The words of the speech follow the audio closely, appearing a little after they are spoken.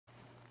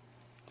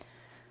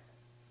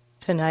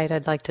Tonight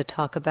I'd like to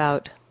talk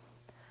about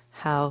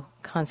how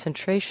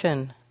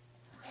concentration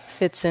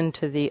fits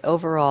into the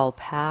overall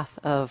path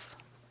of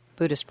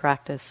Buddhist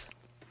practice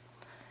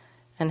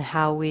and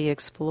how we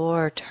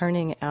explore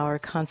turning our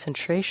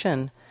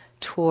concentration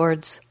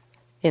towards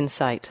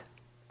insight,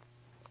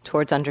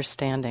 towards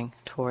understanding,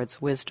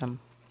 towards wisdom.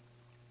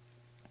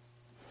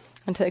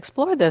 And to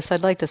explore this,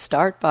 I'd like to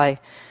start by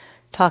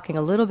talking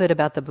a little bit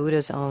about the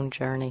Buddha's own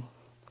journey.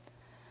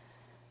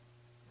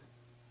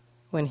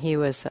 When he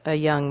was a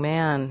young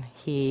man,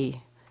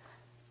 he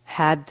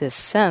had this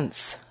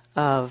sense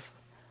of,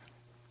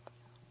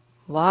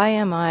 why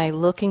am I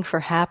looking for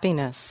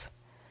happiness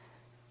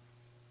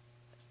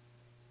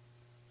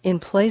in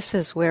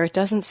places where it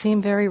doesn't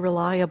seem very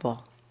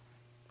reliable?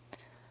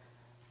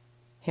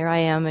 Here I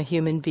am, a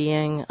human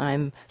being,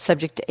 I'm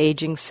subject to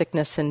aging,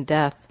 sickness, and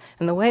death.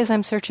 And the ways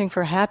I'm searching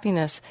for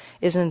happiness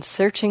is in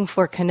searching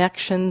for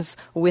connections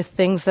with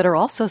things that are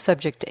also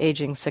subject to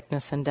aging,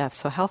 sickness, and death.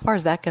 So how far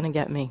is that going to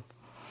get me?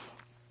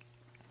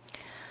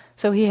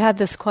 So he had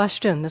this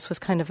question. This was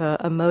kind of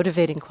a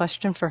motivating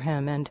question for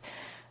him. And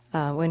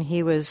when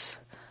he was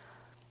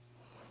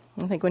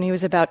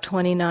about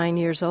 29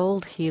 years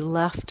old, he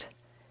left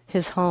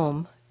his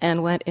home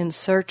and went in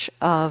search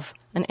of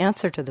an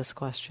answer to this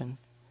question.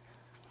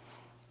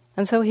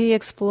 And so he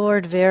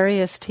explored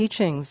various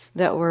teachings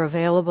that were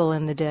available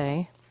in the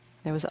day.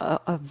 There was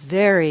a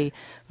very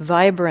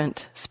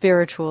vibrant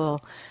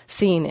spiritual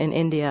scene in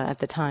India at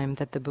the time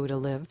that the Buddha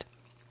lived.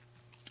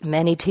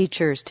 Many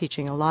teachers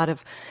teaching a lot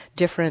of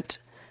different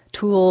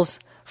tools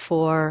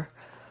for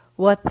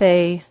what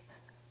they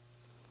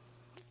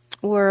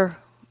were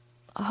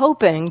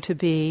hoping to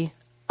be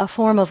a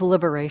form of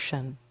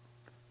liberation.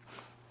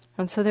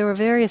 And so there were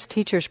various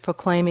teachers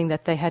proclaiming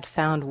that they had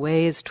found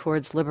ways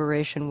towards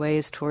liberation,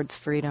 ways towards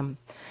freedom.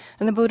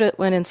 And the Buddha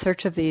went in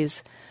search of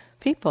these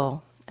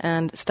people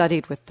and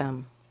studied with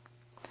them.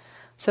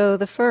 So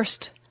the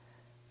first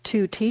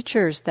two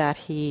teachers that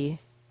he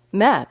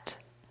met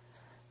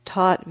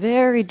taught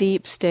very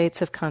deep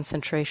states of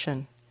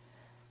concentration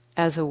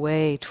as a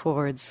way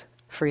towards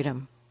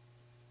freedom.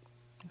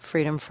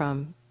 Freedom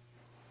from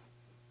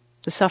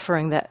the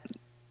suffering that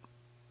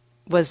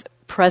was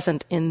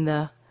present in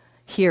the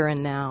here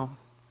and now.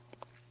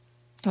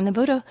 And the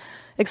Buddha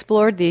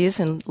explored these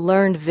and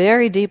learned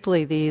very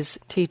deeply these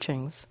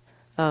teachings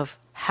of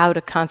how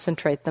to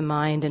concentrate the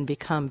mind and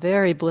become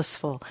very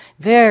blissful,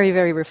 very,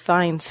 very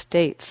refined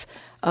states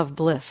of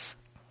bliss,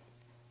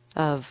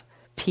 of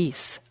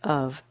peace,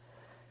 of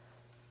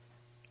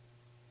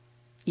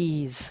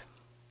ease.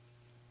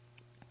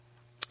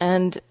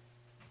 And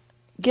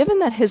given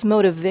that his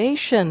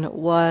motivation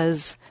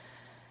was,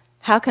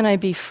 how can I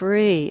be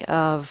free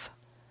of,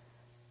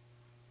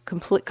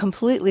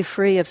 completely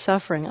free of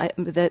suffering,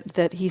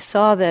 that he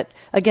saw that,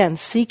 again,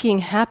 seeking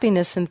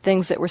happiness in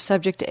things that were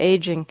subject to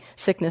aging,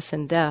 sickness,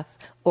 and death,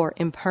 or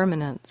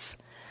impermanence,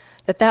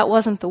 that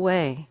wasn't the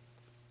way.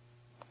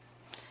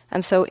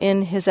 And so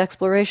in his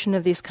exploration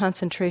of these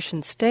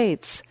concentration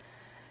states,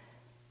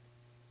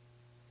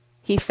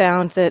 he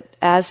found that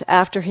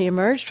after he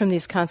emerged from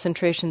these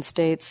concentration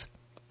states,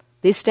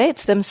 these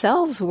states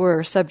themselves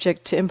were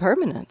subject to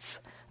impermanence.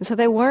 And so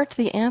they weren't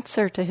the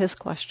answer to his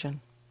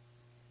question.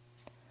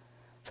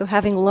 So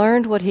having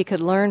learned what he could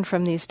learn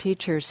from these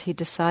teachers, he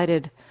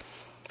decided,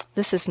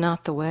 this is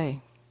not the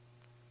way.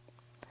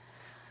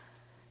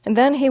 And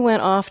then he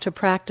went off to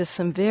practice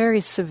some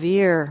very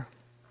severe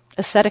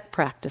ascetic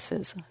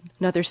practices,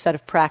 another set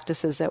of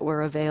practices that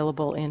were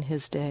available in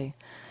his day.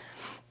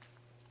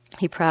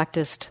 He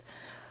practiced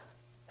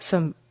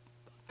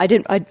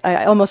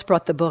I almost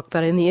brought the book,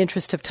 but in the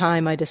interest of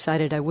time, I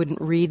decided I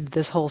wouldn't read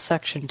this whole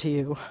section to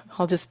you.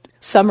 I'll just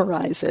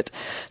summarize it.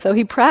 So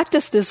he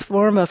practiced this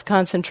form of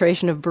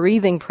concentration, of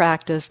breathing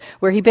practice,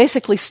 where he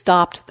basically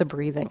stopped the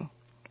breathing.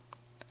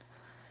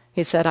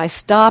 He said, I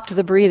stopped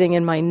the breathing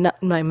in my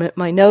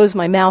nose,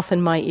 my mouth,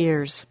 and my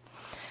ears.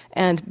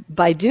 And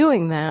by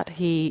doing that,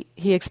 he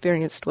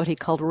experienced what he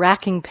called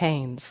racking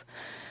pains.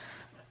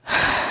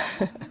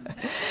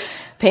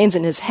 Pains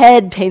in his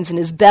head, pains in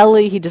his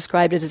belly. He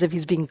described it as if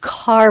he's being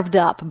carved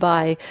up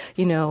by,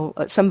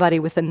 somebody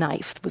with a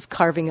knife was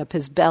carving up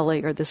his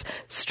belly, or this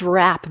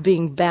strap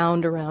being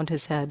bound around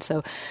his head.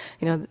 So,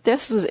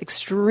 this was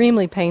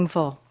extremely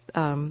painful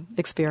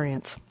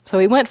experience. So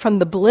he went from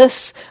the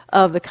bliss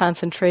of the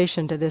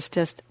concentration to this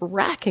just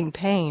racking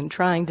pain,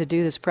 trying to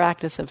do this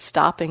practice of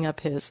stopping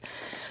up his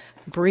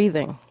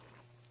breathing.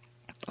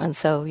 And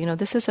so,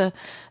 this is an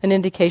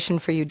indication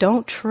for you.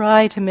 Don't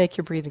try to make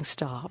your breathing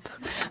stop.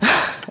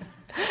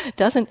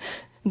 Doesn't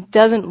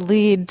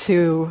lead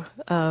to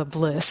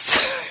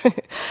bliss.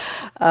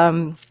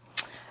 And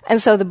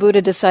so the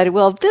Buddha decided,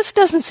 well, this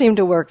doesn't seem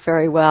to work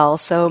very well,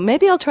 so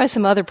maybe I'll try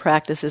some other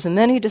practices. And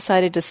then he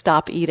decided to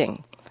stop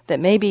eating. That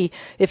maybe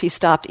if he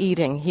stopped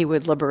eating, he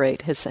would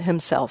liberate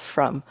himself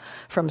from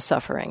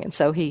suffering. And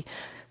so he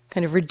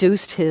kind of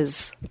reduced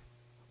the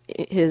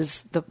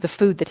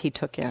food that he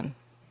took in.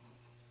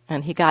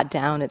 And he got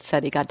down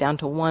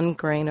to 1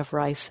 grain of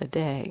rice a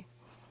day.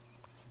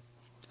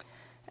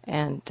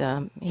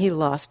 And he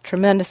lost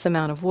tremendous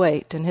amount of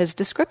weight. And his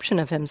description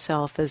of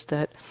himself is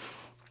that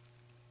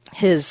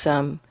his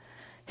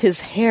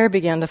hair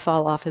began to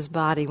fall off his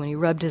body. When he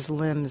rubbed his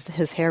limbs,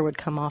 his hair would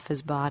come off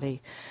his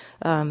body.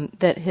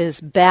 That his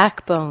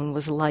backbone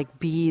was like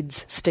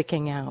beads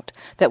sticking out.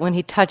 That when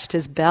he touched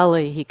his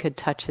belly, he could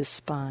touch his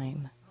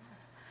spine.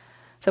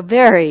 So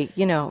very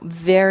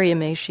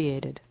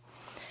emaciated.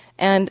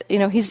 And,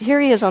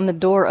 here he is on the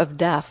door of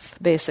death,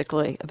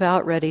 basically,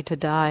 about ready to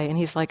die. And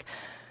he's like,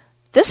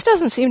 this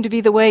doesn't seem to be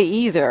the way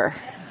either.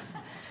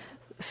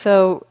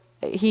 So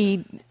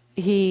he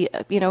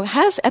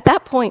has, at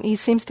that point, he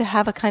seems to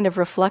have a kind of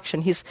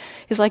reflection. He's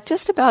like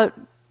just about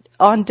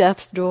on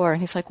death's door,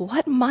 and he's like,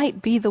 what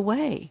might be the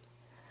way?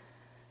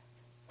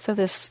 So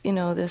this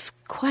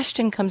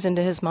question comes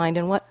into his mind,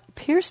 and what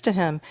appears to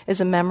him is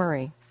a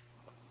memory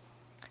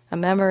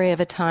of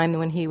a time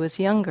when he was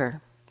younger,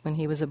 when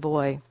he was a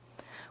boy,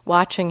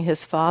 watching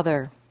his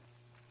father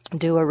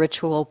do a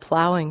ritual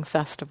plowing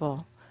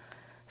festival.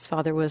 His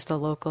father was the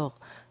local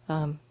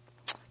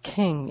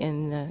king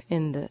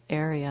in the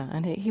area,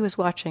 and he was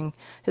watching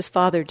his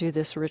father do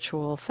this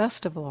ritual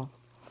festival.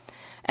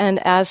 And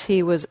as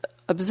he was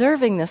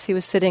observing this, he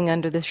was sitting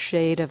under the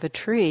shade of a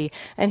tree,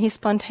 and he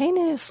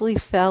spontaneously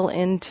fell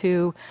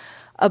into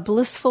a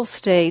blissful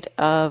state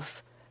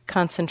of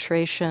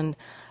concentration,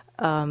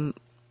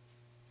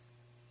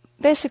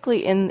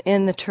 basically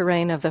in the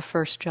terrain of the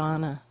first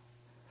jhana,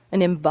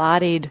 an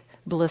embodied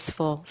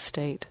blissful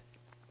state.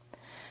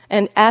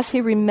 And as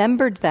he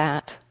remembered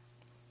that,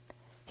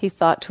 he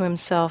thought to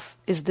himself,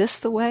 is this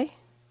the way?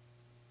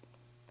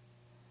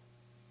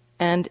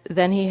 And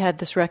then he had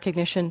this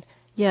recognition,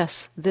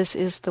 yes, this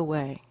is the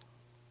way.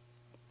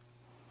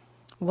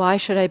 Why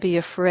should I be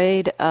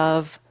afraid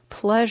of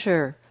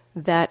pleasure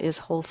that is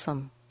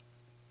wholesome?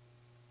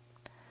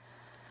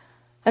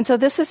 And so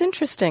this is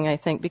interesting, I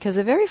think, because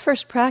the very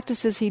first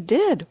practices he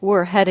did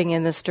were heading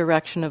in this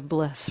direction of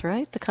bliss,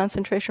 right? The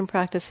concentration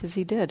practices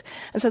he did.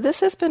 And so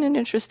this has been an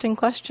interesting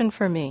question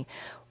for me.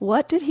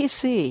 What did he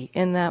see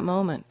in that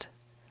moment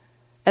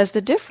as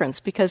the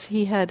difference? Because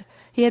he had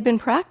been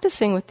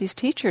practicing with these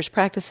teachers,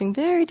 practicing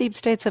very deep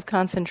states of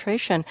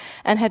concentration,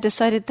 and had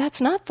decided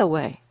that's not the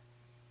way.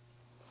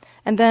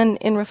 And then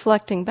in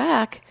reflecting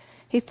back,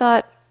 he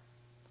thought,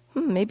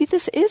 maybe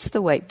this is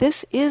the way.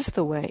 This is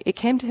the way. It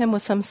came to him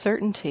with some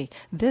certainty.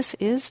 This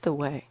is the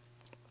way.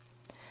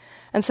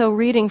 And so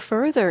reading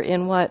further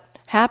in what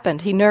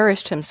happened, he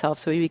nourished himself,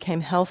 so he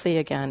became healthy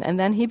again. And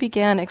then he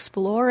began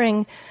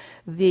exploring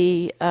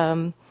the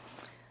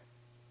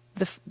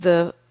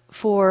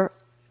 4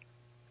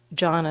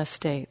 jhana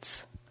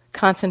states,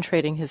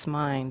 concentrating his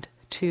mind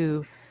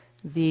to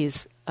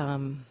these,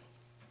 to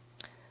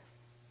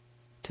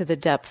the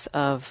depth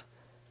of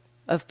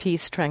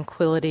peace,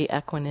 tranquility,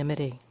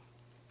 equanimity.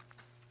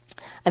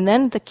 And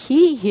then the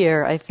key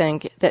here, I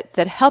think, that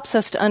helps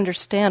us to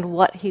understand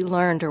what he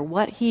learned or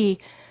what he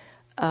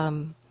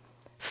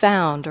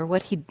found or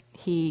what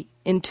he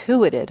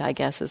intuited, I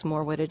guess is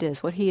more what it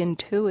is. What he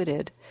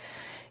intuited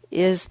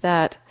is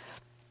that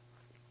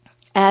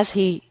as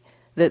the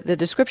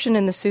description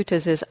in the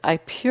suttas is, I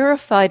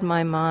purified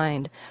my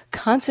mind,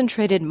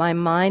 concentrated my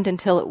mind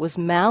until it was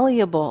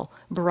malleable,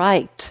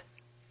 bright.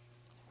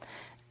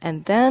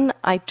 And then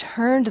I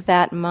turned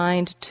that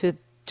mind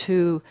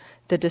to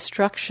the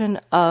destruction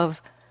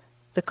of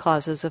the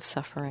causes of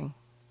suffering.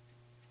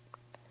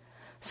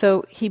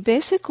 So he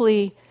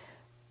basically,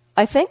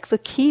 I think the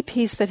key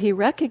piece that he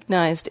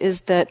recognized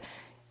is that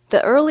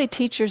the early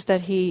teachers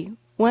that he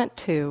went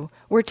to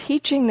were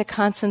teaching the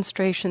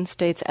concentration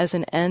states as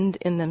an end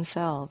in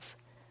themselves.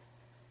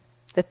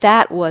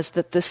 That was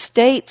the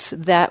states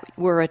that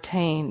were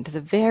attained,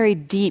 the very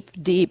deep,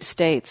 deep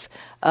states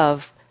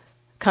of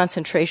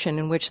concentration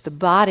in which the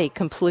body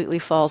completely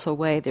falls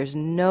away. There's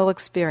no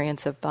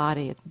experience of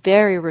body.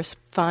 Very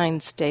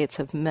refined states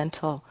of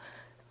mental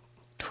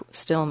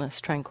stillness,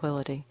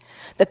 tranquility.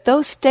 That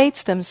those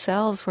states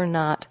themselves were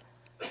not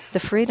the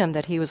freedom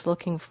that he was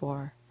looking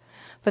for,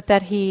 but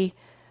that he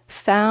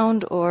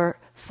found or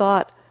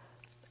thought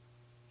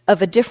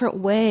of a different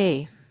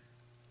way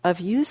of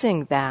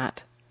using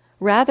that,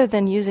 rather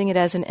than using it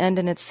as an end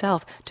in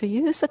itself, to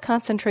use the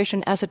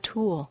concentration as a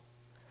tool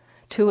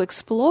to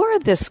explore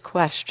this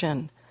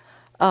question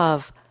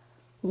of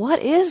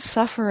what is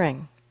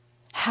suffering?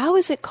 How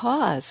is it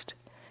caused?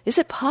 Is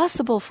it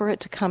possible for it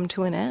to come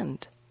to an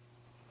end?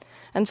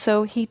 And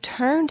so he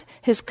turned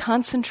his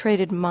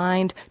concentrated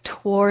mind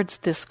towards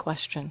this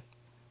question.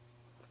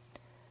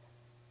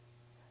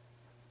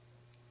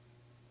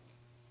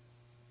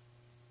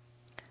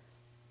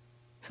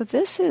 So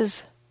this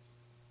is,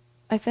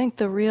 I think,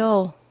 the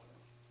real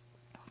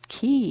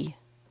key.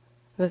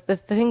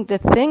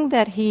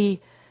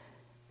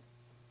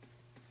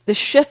 The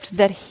shift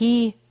that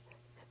he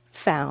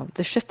found,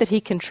 the shift that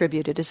he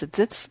contributed, is that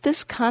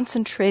this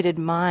concentrated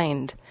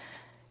mind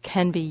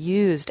can be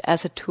used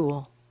as a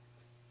tool.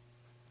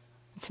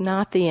 It's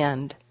not the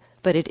end,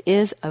 but it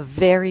is a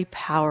very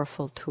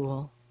powerful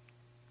tool.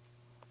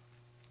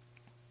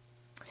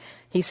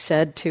 He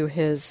said to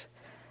his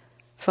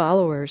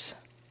followers.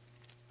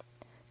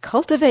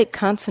 Cultivate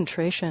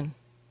concentration.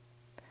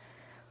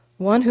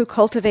 One who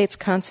cultivates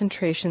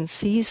concentration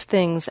sees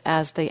things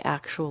as they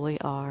actually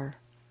are.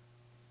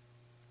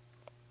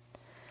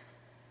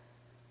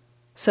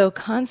 So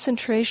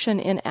concentration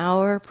in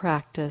our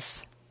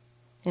practice,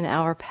 in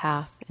our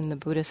path, in the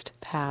Buddhist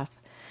path,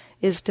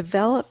 is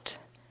developed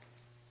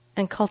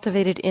and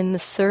cultivated in the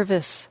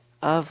service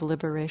of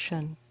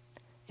liberation,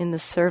 in the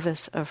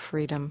service of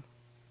freedom.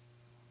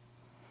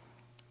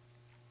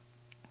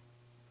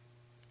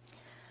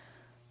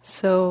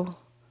 So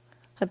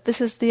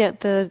this is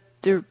the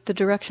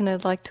direction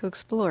I'd like to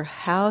explore.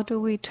 How do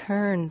we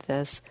turn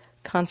this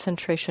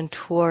concentration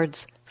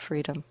towards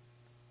freedom?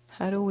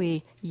 How do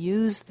we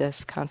use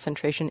this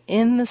concentration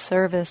in the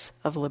service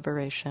of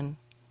liberation?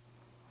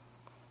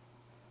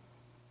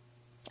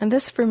 And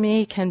this for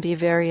me can be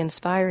very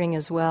inspiring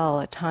as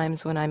well at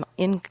times when I'm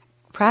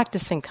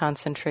practicing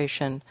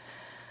concentration.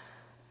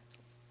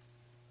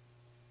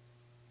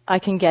 I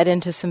can get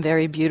into some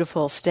very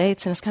beautiful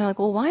states and it's kind of like,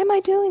 well, why am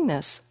I doing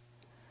this?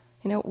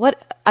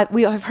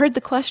 I've heard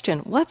the question,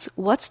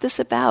 what's this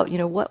about?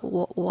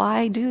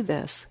 Why do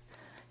this?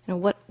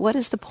 What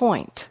is the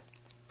point?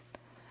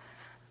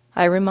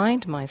 I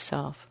remind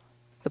myself,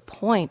 the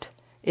point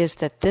is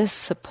that this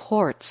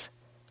supports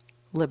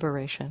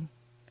liberation.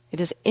 It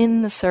is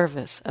in the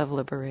service of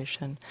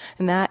liberation.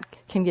 And that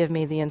can give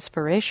me the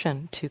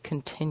inspiration to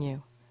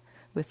continue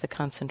with the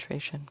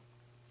concentration.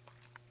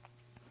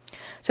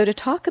 So to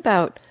talk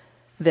about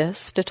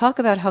this, to talk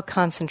about how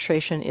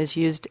concentration is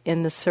used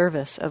in the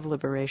service of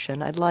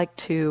liberation, I'd like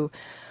to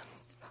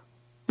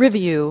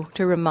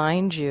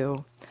remind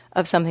you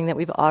of something that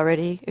we've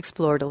already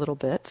explored a little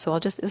bit. So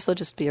this will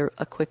just be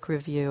a quick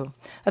review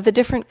of the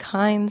different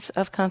kinds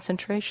of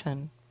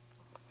concentration.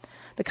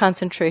 The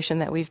concentration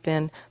that we've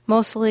been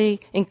mostly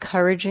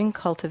encouraging,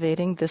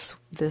 cultivating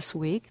this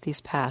week,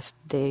 these past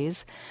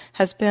days,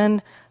 has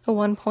been the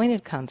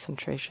one-pointed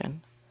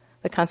concentration.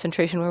 The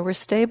concentration where we're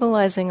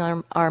stabilizing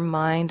our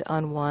mind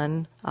on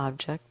one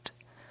object.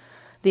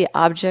 The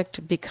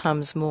object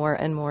becomes more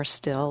and more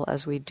still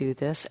as we do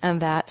this,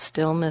 and that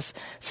stillness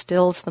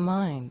stills the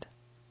mind.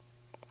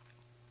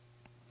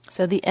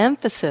 So the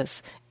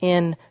emphasis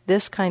in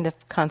this kind of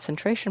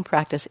concentration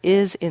practice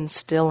is in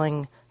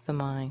stilling the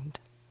mind.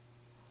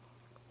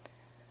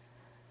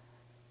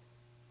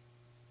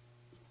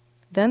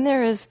 Then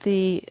there is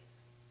a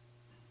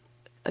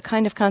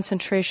kind of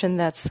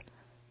concentration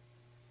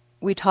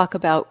we talk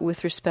about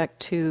with respect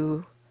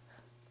to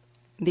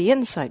the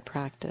insight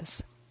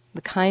practice,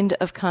 the kind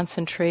of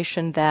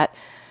concentration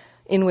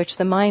in which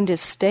the mind is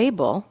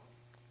stable,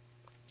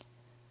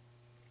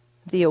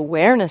 the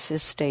awareness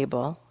is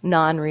stable,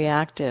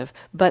 non-reactive,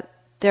 but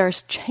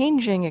there's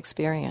changing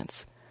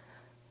experience.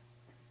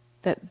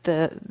 That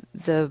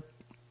the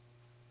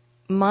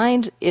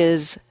mind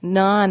is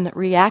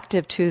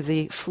non-reactive to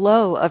the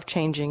flow of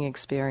changing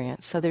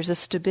experience. So there's a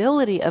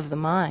stability of the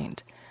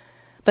mind,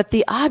 but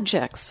the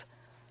objects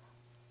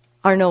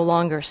are no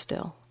longer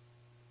still.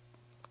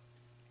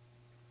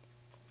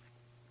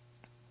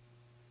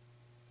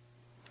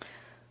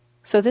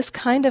 So this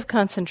kind of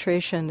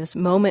concentration, this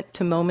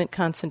moment-to-moment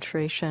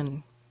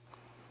concentration,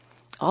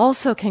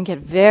 also can get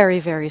very,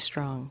 very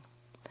strong.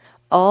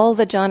 All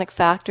the jhanic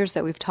factors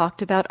that we've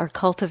talked about are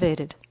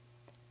cultivated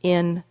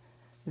in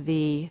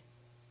the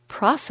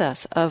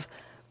process of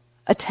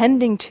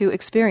attending to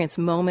experience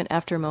moment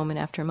after moment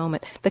after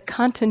moment. The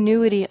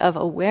continuity of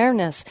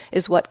awareness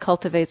is what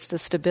cultivates the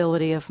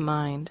stability of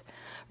mind,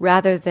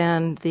 rather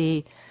than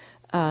the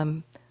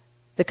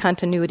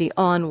continuity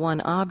on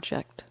one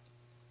object.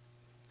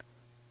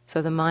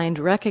 So the mind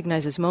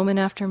recognizes moment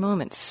after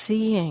moment,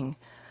 seeing,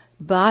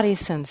 body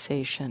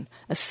sensation,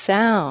 a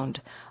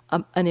sound,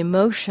 an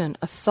emotion,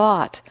 a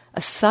thought,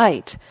 a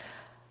sight,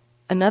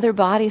 another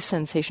body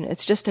sensation.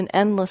 It's just an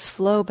endless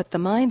flow, but the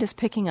mind is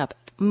picking up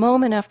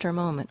moment after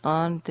moment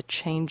on the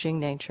changing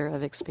nature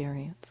of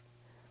experience.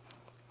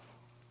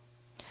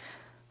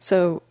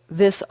 So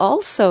this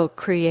also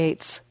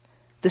creates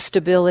the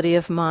stability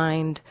of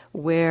mind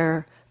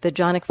where the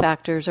jhanic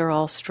factors are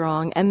all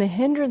strong and the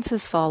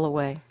hindrances fall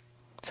away.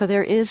 So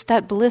there is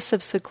that bliss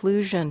of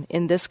seclusion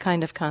in this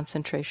kind of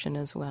concentration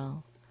as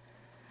well.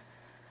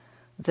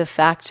 The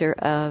factor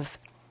of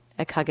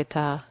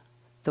ekaggata,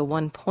 the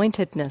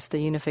one-pointedness,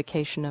 the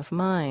unification of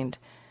mind.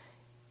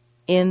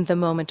 In the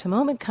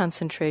moment-to-moment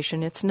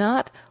concentration, it's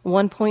not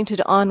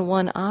one-pointed on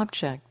one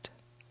object.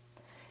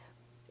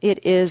 It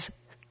is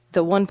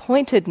the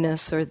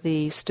one-pointedness or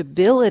the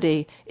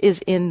stability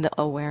is in the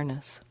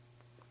awareness.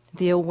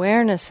 The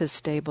awareness is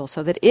stable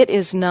so that it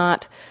is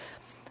not...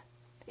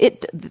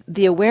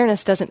 the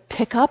awareness doesn't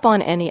pick up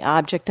on any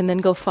object and then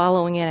go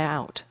following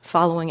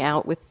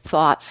out with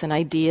thoughts and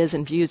ideas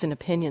and views and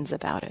opinions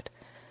about it.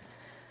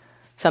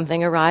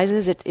 Something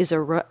arises,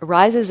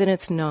 arises and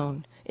it's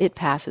known. It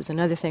passes.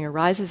 Another thing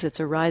arises, it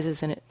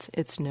arises and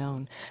it's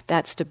known.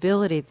 That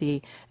stability,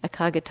 the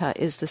ekaggata,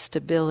 is the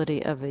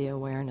stability of the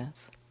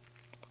awareness.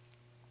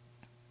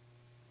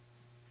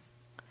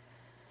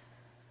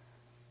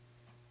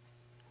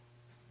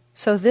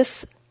 So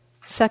this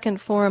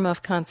second form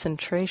of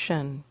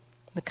concentration,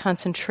 the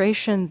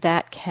concentration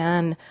that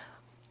can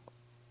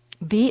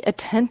be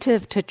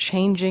attentive to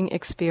changing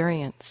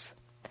experience,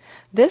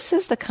 this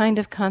is the kind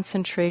of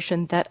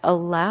concentration that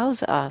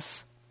allows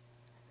us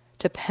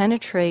to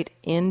penetrate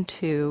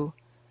into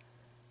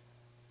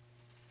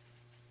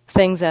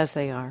things as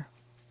they are.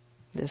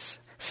 This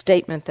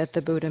statement that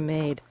the Buddha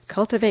made,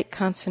 cultivate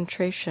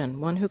concentration.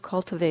 One who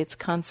cultivates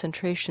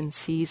concentration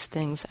sees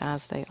things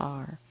as they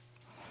are.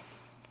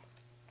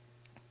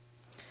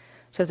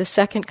 So the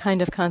second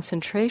kind of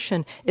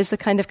concentration is the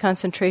kind of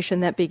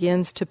concentration that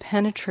begins to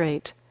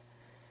penetrate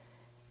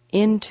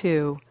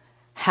into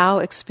how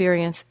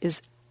experience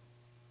is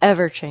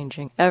ever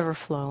changing, ever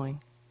flowing.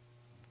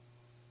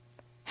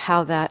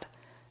 How that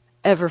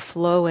ever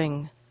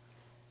flowing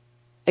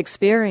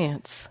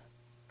experience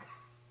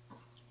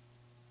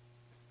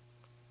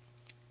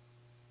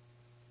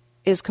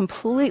is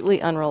completely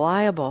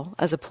unreliable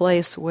as a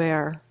place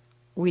where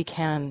we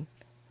can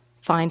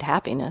find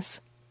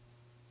happiness.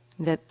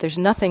 That there's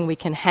nothing we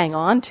can hang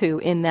on to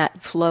in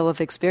that flow of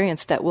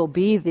experience that will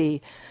be the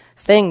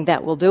thing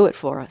that will do it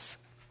for us.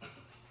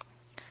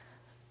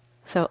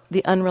 So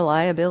the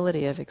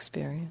unreliability of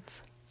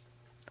experience.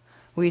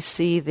 We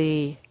see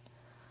the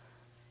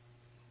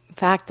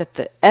fact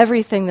that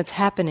everything that's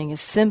happening is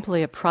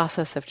simply a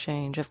process of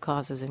change of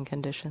causes and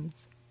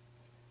conditions.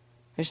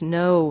 There's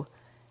no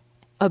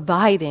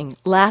abiding,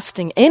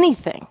 lasting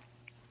anything.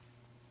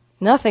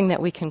 Nothing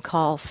that we can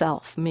call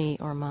self, me,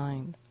 or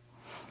mine.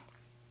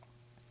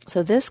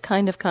 So this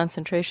kind of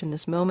concentration,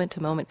 this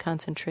moment-to-moment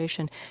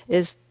concentration,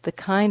 is the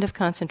kind of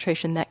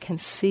concentration that can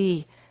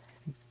see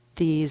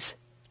these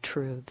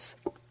truths.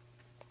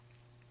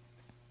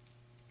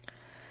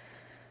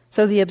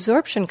 So the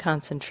absorption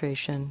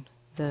concentration,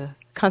 the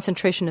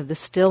concentration of the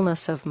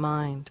stillness of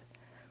mind,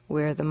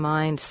 where the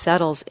mind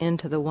settles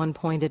into the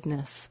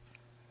one-pointedness,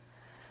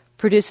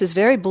 produces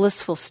very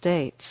blissful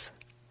states,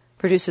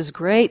 produces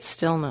great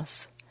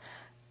stillness,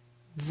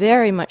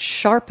 very much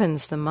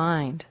sharpens the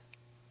mind,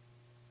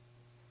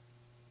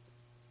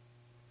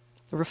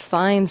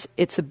 refines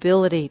its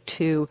ability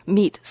to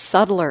meet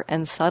subtler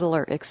and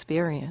subtler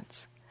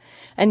experience.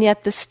 And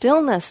yet the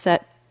stillness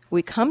that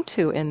we come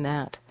to in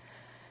that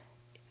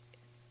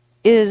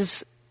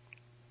is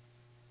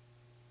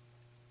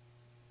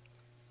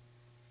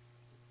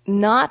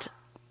not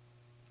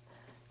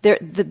there.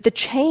 The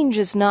change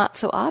is not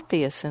so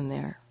obvious in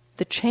there.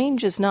 The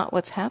change is not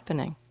what's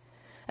happening.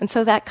 And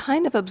so that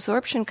kind of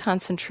absorption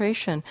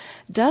concentration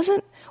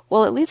doesn't,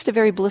 well, it leads to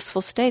very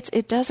blissful states.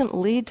 It doesn't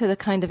lead to the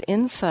kind of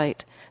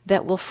insight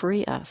that will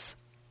free us.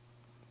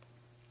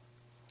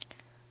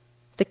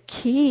 The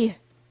key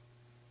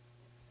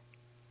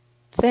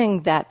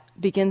thing that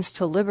begins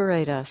to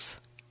liberate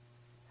us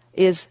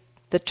is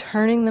the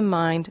turning the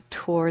mind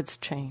towards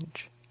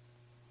change.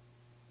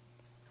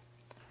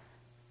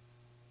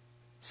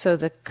 So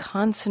the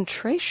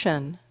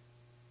concentration,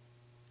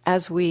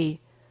 as we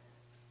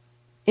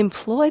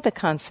employ the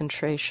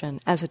concentration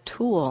as a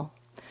tool,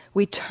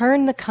 we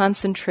turn the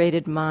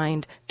concentrated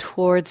mind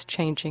towards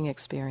changing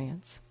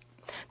experience.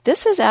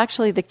 This is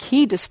actually the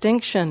key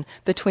distinction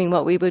between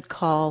what we would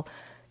call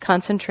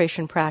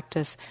concentration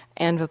practice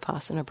and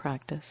vipassana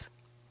practice.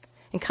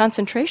 In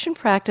concentration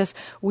practice,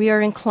 we are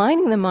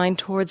inclining the mind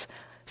towards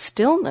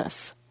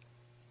stillness.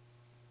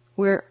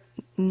 We're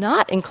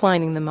not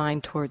inclining the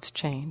mind towards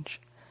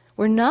change.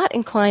 We're not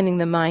inclining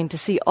the mind to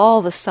see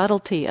all the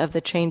subtlety of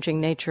the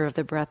changing nature of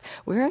the breath.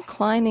 We're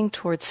inclining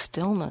towards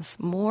stillness,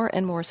 more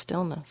and more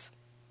stillness.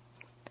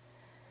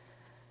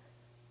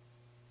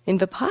 In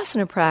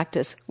vipassana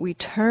practice, we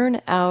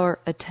turn our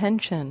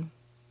attention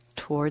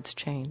towards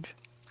change.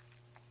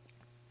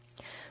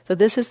 So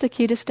this is the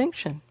key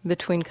distinction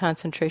between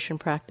concentration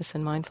practice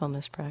and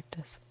mindfulness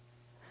practice.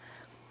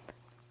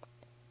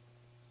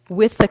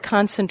 With the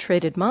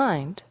concentrated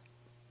mind,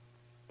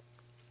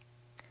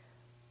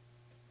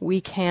 we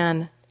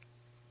can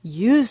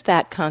use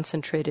that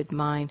concentrated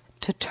mind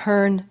to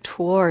turn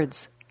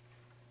towards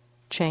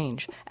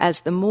change. As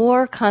the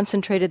more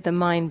concentrated the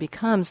mind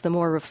becomes, the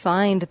more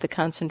refined the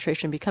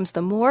concentration becomes,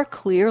 the more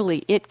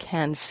clearly it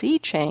can see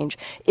change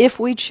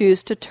if we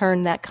choose to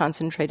turn that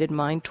concentrated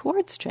mind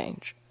towards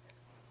change.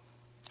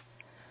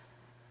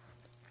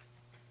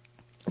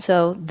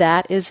 So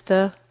that is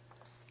the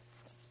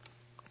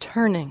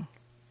turning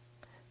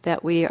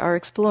that we are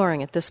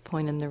exploring at this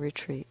point in the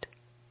retreat.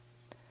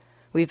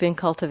 We've been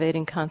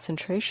cultivating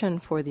concentration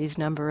for these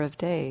number of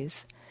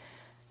days,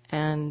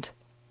 and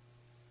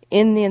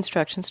in the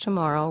instructions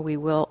tomorrow, we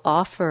will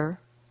offer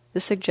the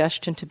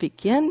suggestion to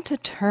begin to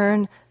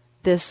turn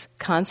this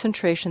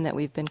concentration that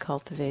we've been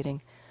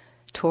cultivating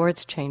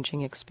towards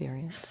changing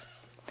experience.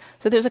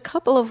 So there's a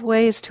couple of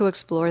ways to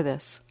explore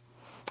this.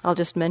 I'll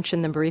just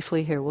mention them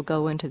briefly here. We'll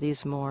go into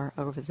these more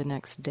over the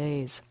next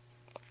days.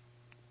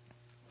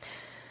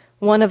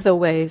 One of the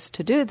ways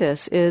to do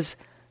this is,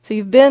 so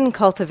you've been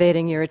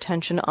cultivating your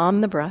attention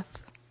on the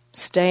breath,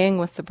 staying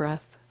with the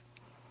breath,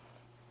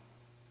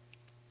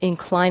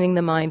 inclining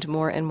the mind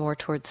more and more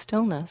towards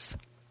stillness.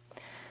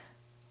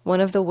 One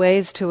of the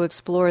ways to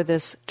explore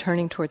this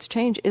turning towards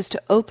change is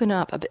to open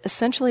up,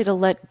 essentially to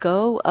let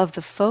go of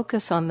the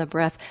focus on the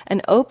breath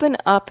and open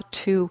up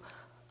to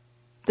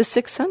the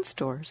six sense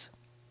doors.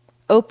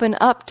 Open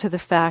up to the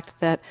fact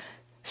that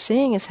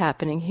seeing is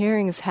happening,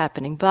 hearing is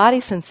happening, body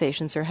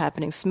sensations are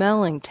happening,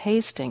 smelling,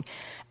 tasting,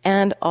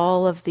 and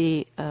all of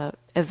the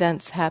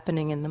events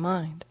happening in the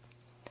mind.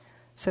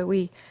 So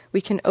we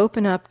can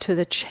open up to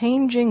the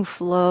changing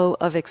flow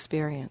of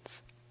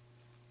experience.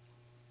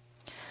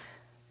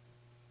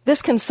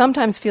 This can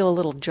sometimes feel a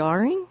little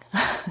jarring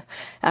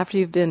after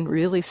you've been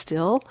really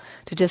still,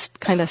 to just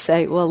kind of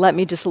say, well, let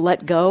me just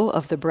let go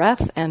of the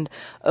breath and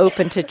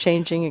open to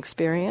changing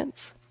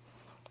experience.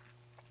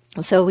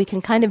 So we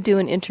can kind of do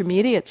an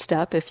intermediate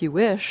step if you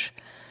wish,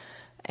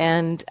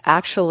 and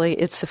actually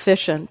it's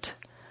sufficient.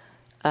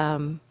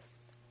 The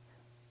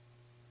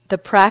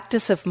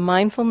practice of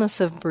mindfulness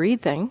of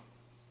breathing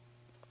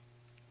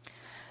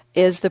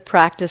is the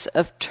practice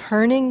of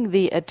turning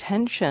the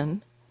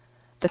attention,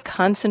 the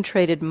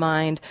concentrated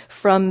mind,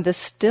 from the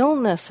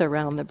stillness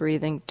around the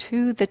breathing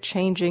to the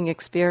changing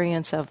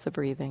experience of the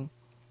breathing.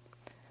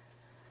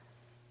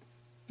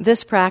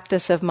 This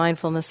practice of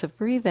mindfulness of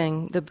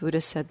breathing, the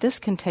Buddha said, this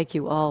can take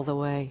you all the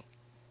way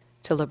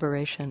to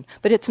liberation.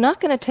 But it's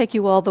not going to take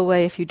you all the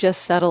way if you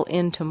just settle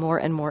into more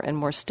and more and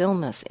more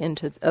stillness,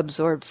 into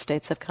absorbed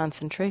states of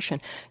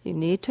concentration. You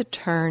need to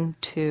turn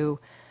to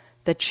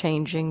the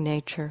changing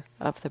nature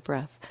of the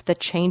breath, the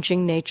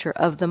changing nature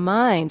of the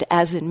mind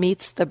as it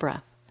meets the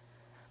breath.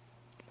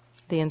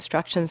 The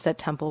instructions that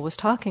Temple was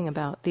talking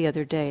about the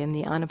other day in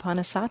the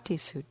Anapanasati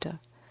Sutta.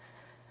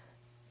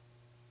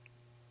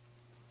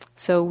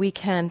 So we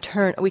can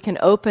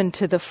open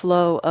to the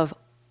flow of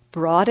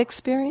broad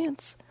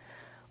experience,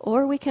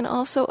 or we can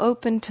also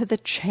open to the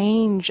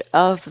change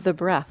of the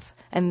breath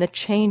and the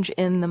change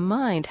in the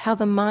mind, how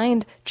the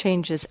mind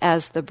changes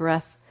as the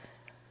breath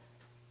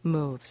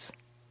moves.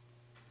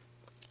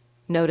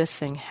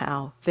 Noticing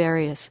how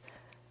various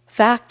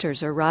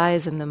factors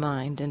arise in the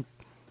mind and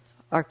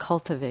are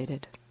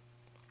cultivated.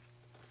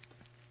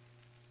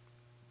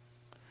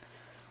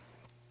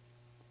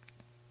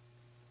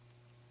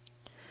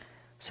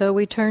 So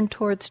we turn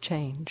towards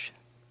change,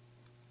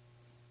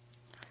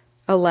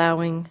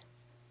 allowing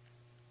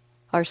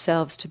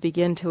ourselves to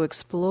begin to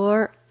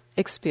explore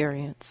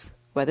experience,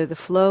 whether the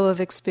flow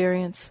of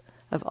experience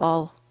of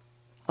all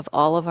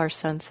of our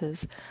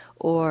senses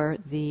or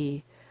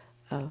the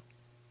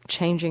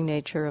changing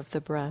nature of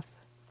the breath.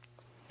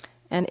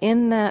 And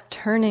in that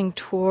turning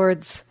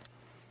towards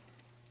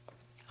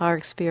our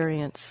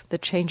experience, the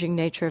changing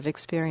nature of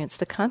experience,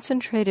 the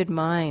concentrated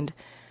mind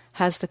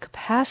has the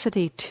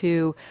capacity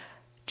to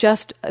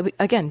just,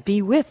 again,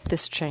 be with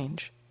this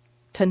change,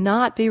 to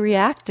not be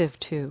reactive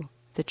to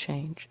the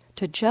change,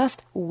 to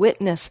just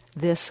witness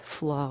this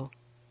flow.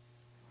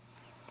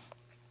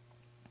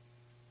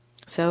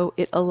 So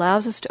it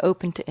allows us to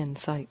open to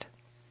insight.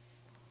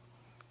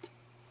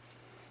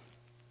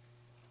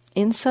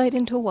 Insight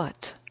into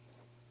what?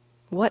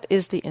 What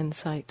is the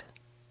insight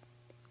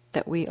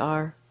that we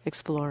are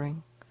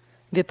exploring?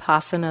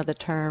 Vipassana, the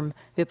term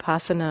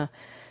vipassana,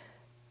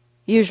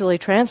 usually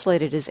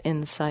translated as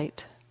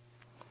insight,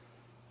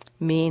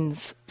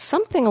 means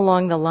something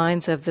along the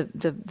lines of the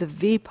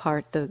V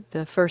part,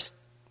 the first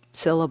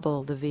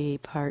syllable, the V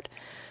part.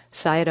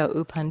 Sayadaw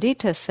U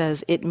Pandita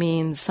says it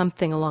means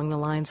something along the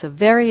lines of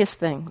various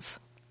things.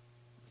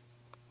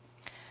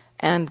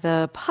 And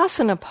the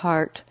pasana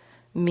part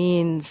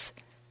means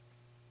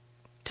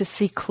to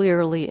see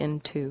clearly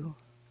into.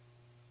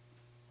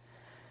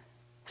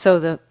 So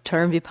the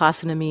term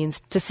vipassana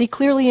means to see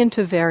clearly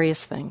into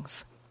various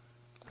things.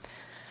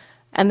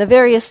 And the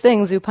various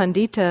things,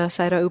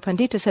 Sayadaw U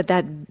Pandita said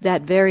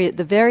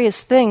the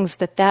various things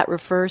that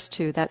refers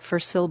to, that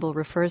first syllable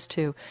refers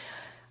to,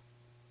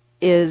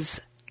 is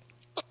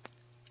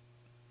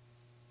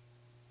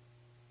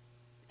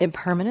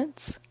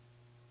impermanence,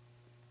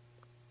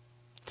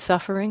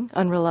 suffering,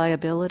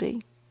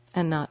 unreliability,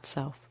 and not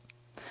self.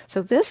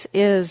 So this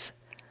is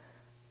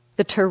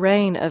the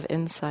terrain of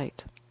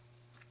insight.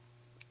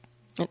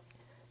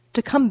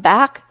 To come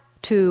back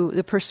to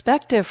the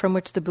perspective from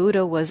which the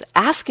Buddha was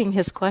asking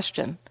his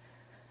question,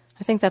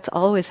 I think that's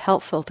always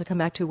helpful to come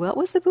back to. What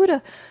was the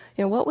Buddha,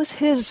 what was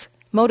his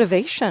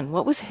motivation?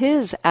 What was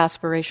his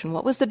aspiration?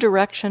 What was the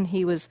direction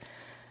he was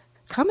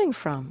coming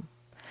from?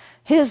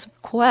 His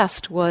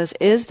quest was,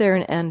 is there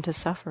an end to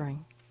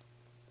suffering?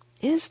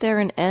 Is there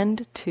an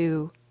end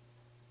to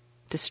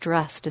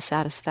distress,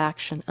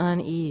 dissatisfaction,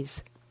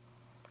 unease?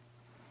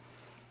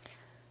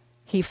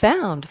 He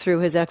found through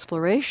his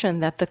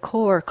exploration that the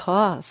core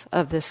cause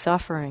of this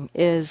suffering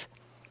is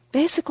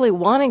basically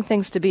wanting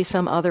things to be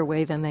some other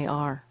way than they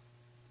are.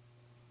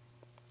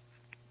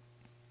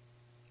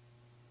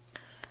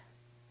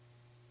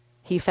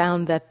 He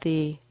found that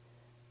the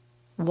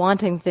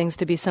wanting things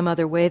to be some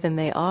other way than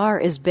they are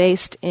is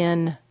based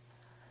in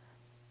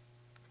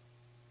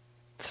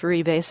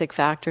three basic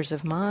factors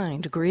of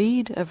mind: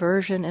 greed,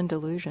 aversion, and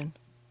delusion.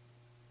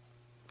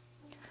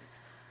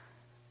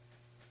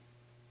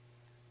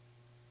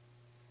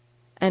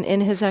 And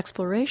in his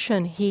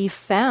exploration, he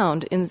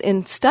found,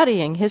 in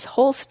studying, his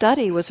whole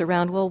study was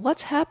around, well,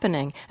 what's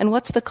happening? And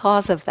what's the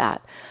cause of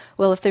that?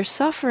 Well, if there's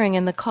suffering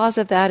and the cause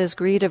of that is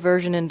greed,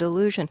 aversion, and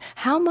delusion,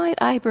 how might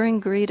I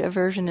bring greed,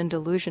 aversion, and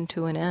delusion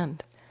to an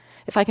end?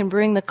 If I can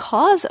bring the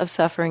cause of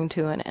suffering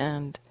to an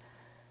end,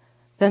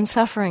 then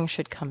suffering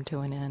should come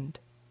to an end.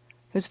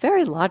 It was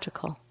very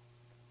logical.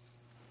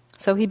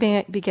 So he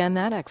began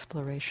that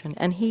exploration,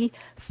 and he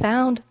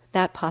found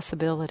that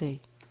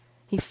possibility.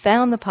 He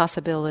found the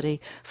possibility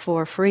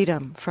for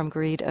freedom from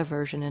greed,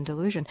 aversion, and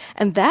delusion.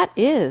 And that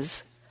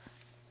is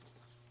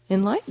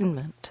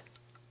enlightenment.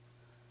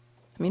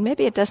 I mean,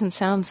 maybe it doesn't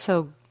sound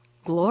so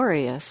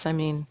glorious. I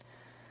mean,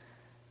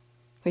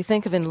 we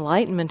think of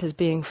enlightenment as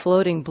being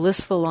floating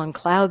blissful on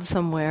clouds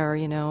somewhere,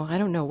 I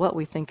don't know what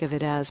we think of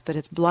it as, but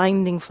it's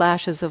blinding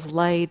flashes of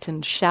light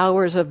and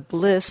showers of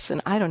bliss,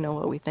 and I don't know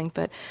what we think,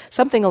 but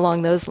something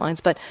along those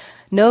lines. But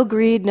no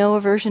greed, no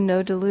aversion,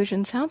 no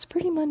delusion sounds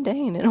pretty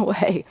mundane in a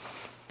way.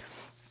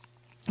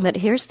 But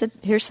here's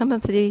some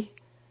of the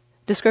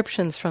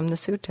descriptions from the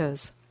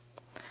suttas.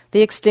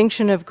 The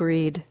extinction of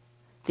greed,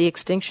 the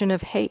extinction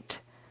of hate,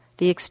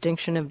 the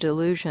extinction of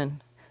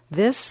delusion.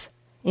 This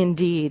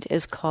indeed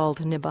is called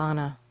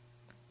nibbana.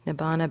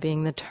 Nibbana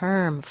being the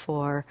term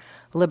for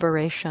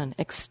liberation,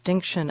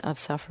 extinction of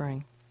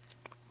suffering.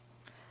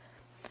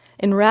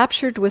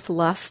 Enraptured with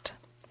lust,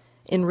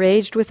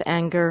 enraged with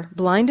anger,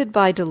 blinded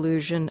by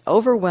delusion,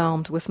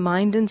 overwhelmed with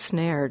mind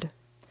ensnared,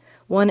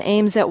 one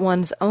aims at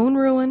one's own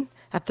ruin,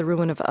 at the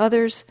ruin of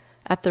others,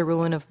 at the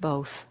ruin of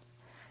both,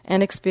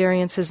 and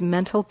experiences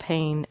mental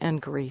pain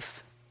and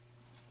grief.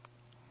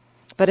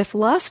 But if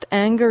lust,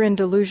 anger, and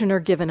delusion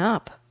are given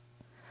up,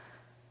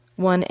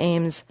 one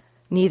aims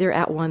neither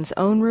at one's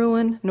own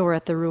ruin, nor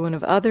at the ruin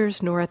of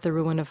others, nor at the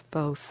ruin of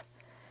both,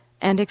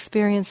 and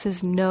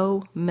experiences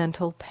no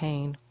mental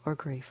pain or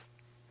grief.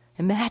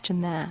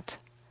 Imagine that.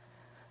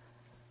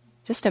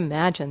 Just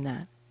imagine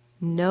that.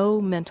 No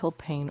mental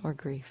pain or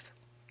grief.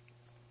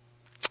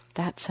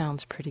 That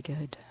sounds pretty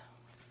good.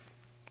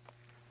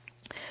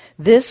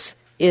 This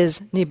is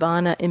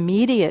nibbana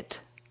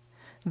immediate,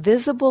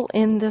 visible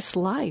in this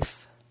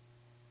life,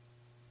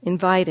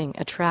 inviting,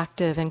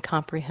 attractive, and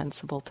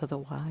comprehensible to the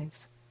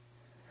wise.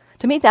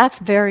 To me, that's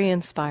very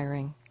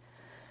inspiring.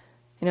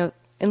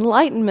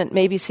 Enlightenment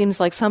maybe seems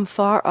like some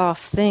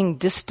far-off thing,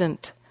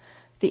 distant.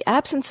 The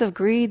absence of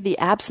greed, the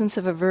absence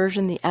of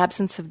aversion, the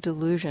absence of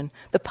delusion,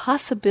 the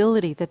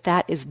possibility that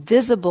that is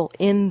visible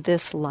in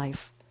this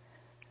life.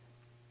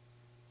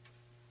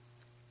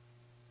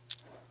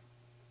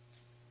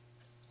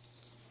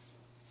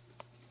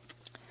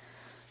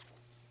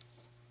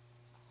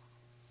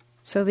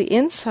 So the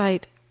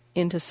insight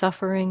into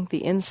suffering, the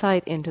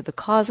insight into the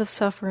cause of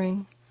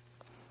suffering,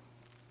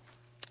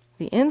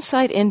 the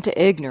insight into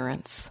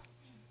ignorance,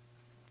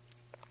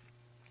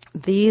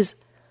 these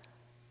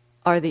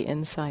are the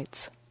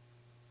insights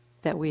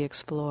that we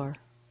explore.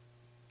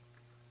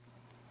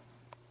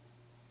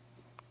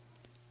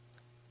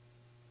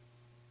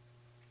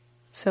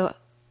 So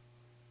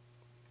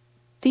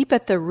deep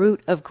at the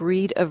root of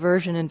greed,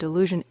 aversion, and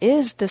delusion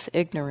is this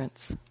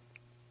ignorance.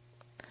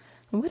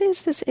 What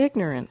is this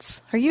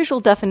ignorance? Our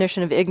usual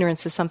definition of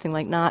ignorance is something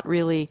like not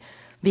really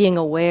being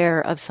aware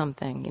of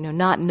something,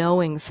 not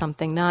knowing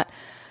something, not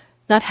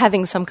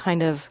having some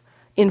kind of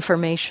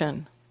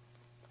information.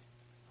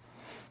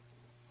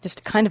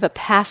 Just kind of a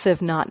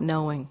passive not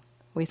knowing.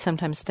 We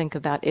sometimes think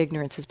about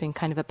ignorance as being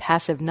kind of a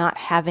passive not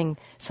having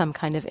some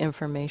kind of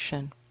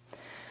information.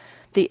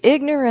 The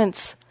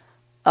ignorance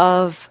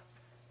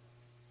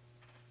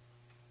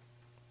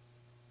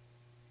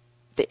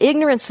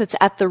that's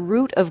at the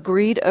root of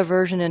greed,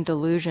 aversion, and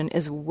delusion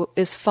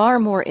is far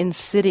more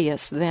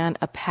insidious than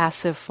a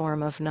passive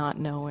form of not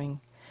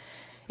knowing.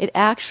 It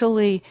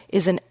actually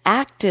is an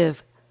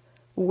active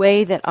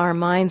way that our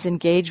minds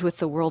engage with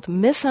the world,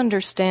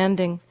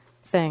 misunderstanding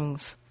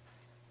things,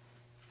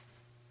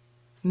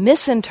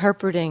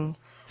 misinterpreting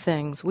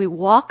things. We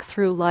walk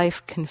through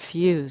life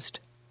confused.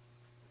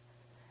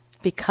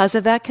 Because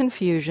of that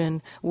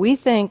confusion, we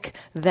think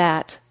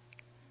that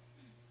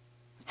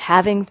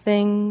having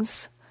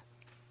things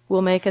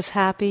will make us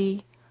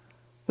happy.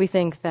 We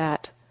think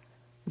that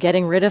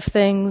getting rid of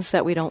things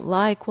that we don't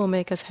like will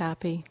make us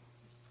happy.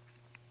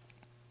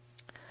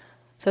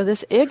 So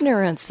this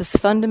ignorance, this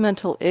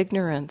fundamental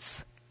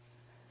ignorance,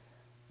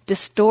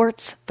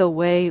 distorts the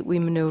way we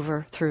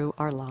maneuver through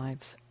our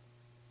lives.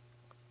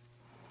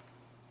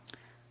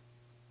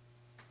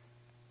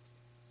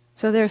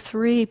 So there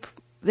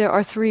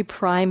are three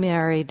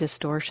primary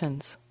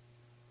distortions.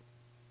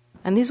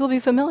 And these will be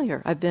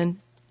familiar. I've been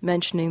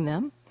mentioning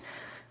them.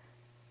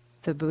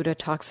 The Buddha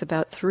talks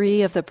about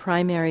three of the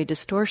primary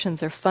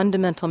distortions or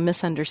fundamental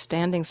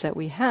misunderstandings that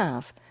we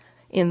have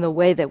in the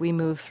way that we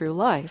move through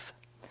life,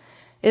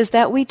 is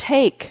that we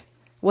take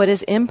what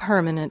is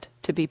impermanent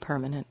to be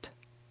permanent.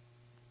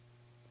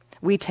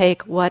 We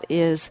take what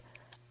is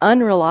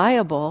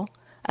unreliable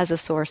as a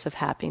source of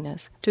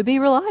happiness to be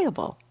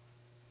reliable.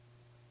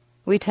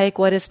 We take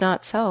what is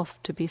not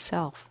self to be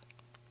self.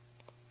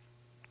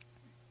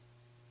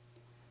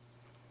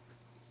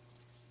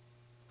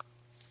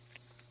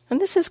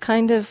 And this is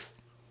kind of,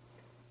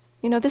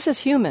 this is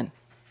human.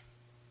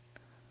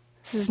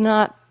 This is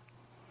not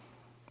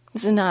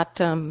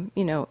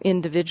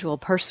individual,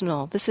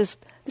 personal. This is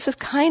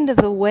kind of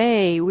the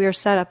way we're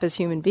set up as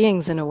human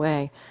beings, in a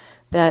way,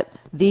 that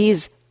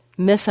these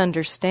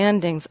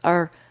misunderstandings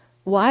are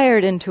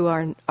wired into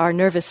our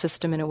nervous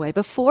system in a way.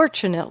 But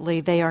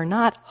fortunately, they are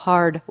not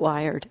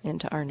hardwired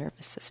into our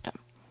nervous system,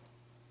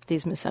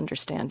 these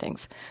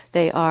misunderstandings.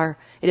 It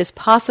is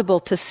possible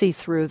to see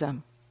through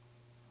them.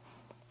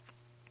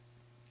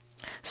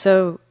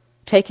 So,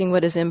 taking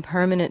what is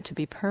impermanent to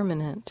be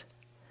permanent,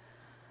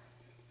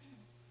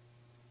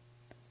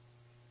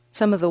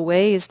 some of the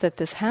ways that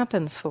this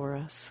happens for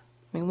us.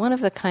 I mean, one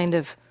of the kind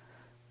of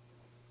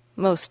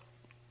most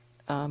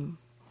kind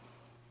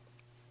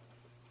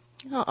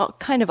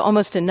of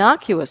almost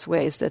innocuous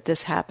ways that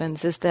this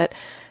happens is that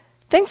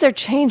things are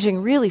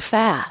changing really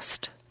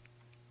fast.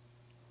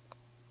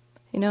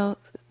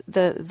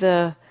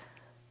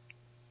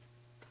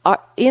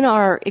 In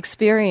our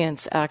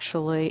experience,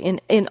 actually,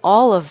 in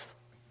all of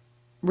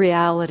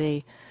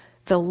reality,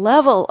 the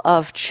level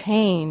of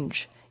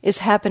change is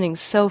happening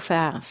so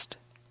fast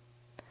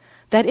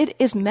that it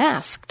is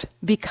masked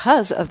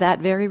because of that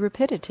very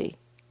rapidity.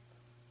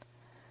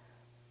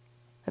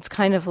 It's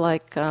kind of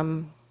like,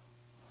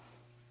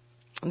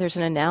 there's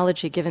an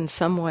analogy given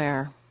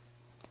somewhere,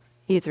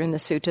 either in the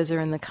suttas or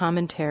in the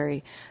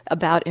commentary,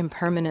 about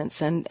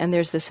impermanence, and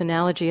there's this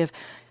analogy of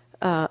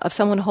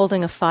someone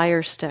holding a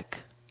fire stick,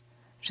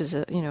 which is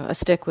a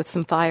stick with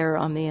some fire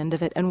on the end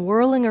of it, and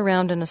whirling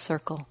around in a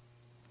circle.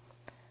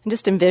 And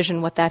just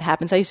envision what that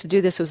happens. I used to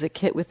do this with a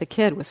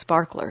kid with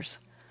sparklers.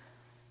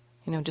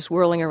 Just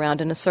whirling around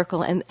in a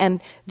circle,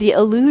 and the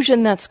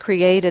illusion that's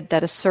created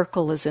that a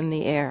circle is in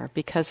the air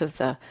because of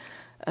the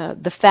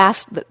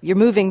you're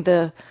moving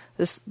the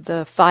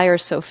fire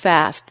so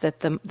fast that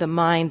the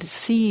mind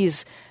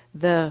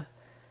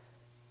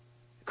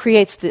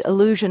creates the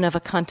illusion of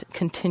a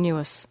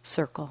continuous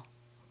circle.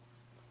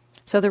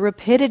 So the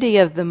rapidity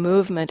of the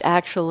movement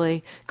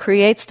actually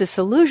creates this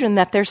illusion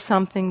that there's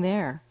something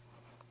there,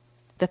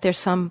 that there's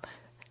some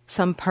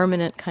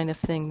permanent kind of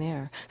thing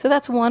there. So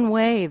that's one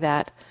way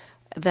that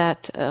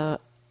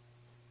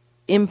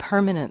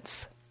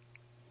impermanence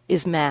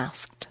is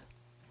masked,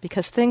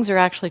 because things are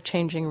actually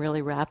changing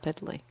really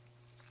rapidly.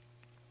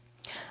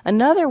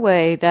 Another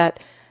way that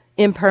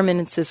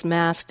impermanence is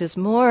masked is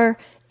more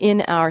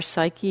in our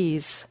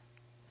psyches.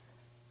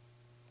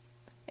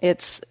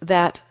 It's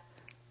that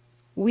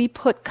we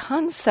put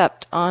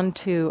concept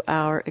onto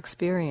our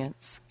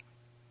experience,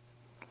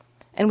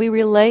 and we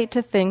relate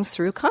to things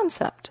through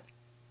concept.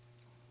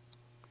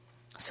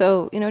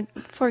 So,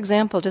 for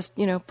example, just,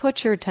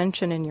 put your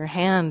attention in your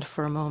hand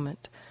for a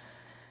moment.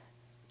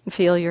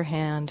 Feel your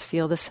hand,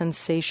 feel the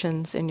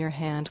sensations in your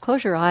hand.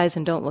 Close your eyes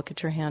and don't look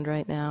at your hand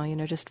right now.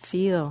 Just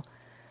feel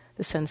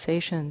the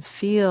sensations,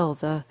 feel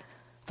the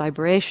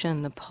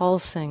vibration, the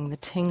pulsing, the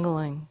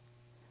tingling.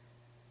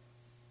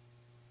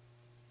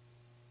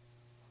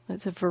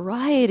 There's a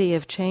variety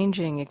of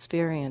changing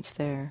experience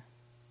there.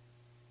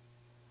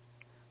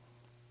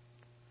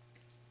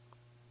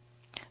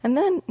 And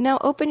then, now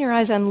open your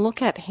eyes and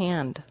look at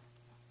hand.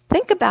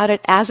 Think about it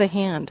as a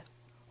hand.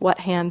 What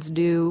hands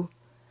do.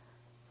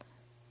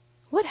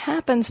 What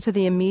happens to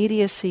the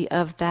immediacy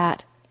of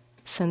that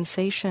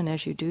sensation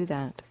as you do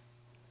that?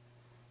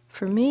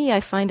 For me,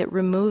 I find it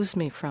removes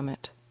me from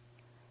it.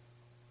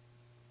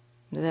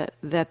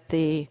 That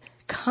the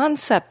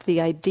concept, the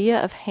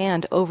idea of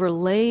hand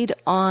overlaid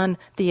on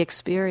the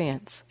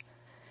experience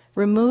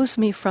removes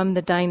me from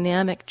the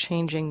dynamic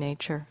changing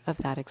nature of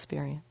that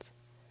experience.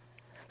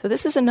 So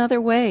this is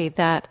another way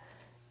that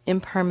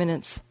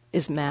impermanence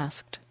is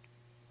masked.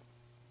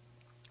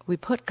 We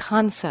put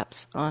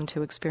concepts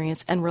onto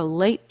experience and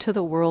relate to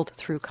the world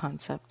through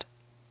concept.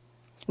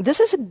 This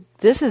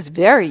is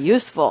very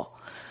useful.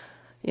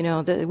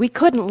 We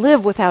couldn't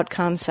live without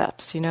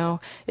concepts.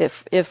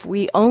 If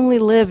we only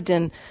lived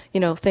in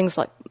things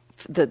like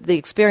the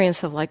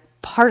experience of like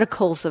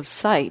particles of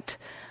sight,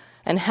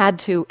 and had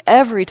to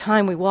every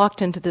time we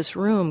walked into this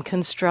room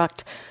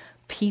construct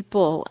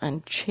people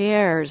and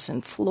chairs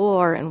and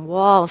floor and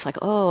walls, like,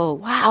 oh,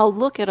 wow,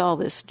 look at all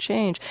this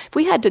change. If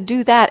we had to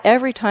do that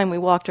every time we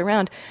walked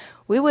around,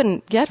 we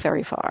wouldn't get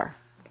very far.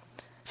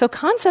 So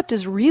concept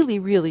is really,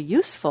 really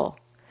useful,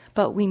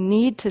 but we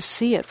need to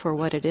see it for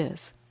what it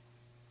is.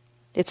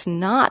 It's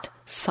not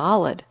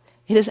solid.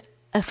 It is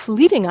a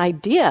fleeting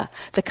idea.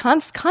 The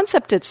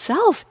concept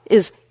itself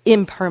is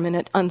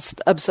impermanent,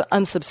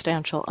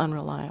 unsubstantial,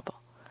 unreliable.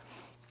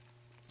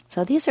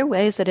 So these are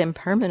ways that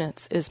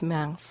impermanence is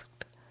masked.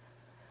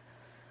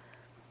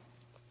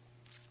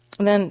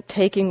 And then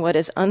taking what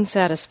is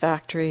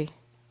unsatisfactory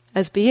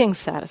as being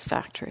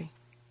satisfactory.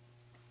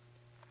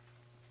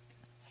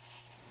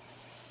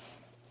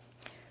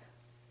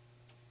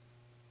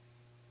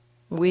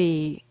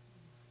 We,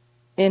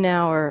 in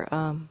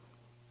our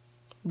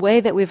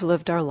way that we've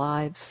lived our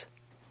lives,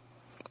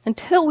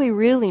 until we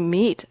really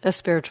meet a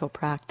spiritual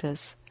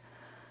practice,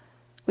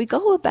 we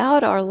go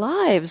about our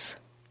lives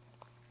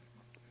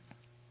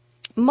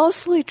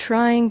mostly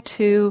trying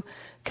to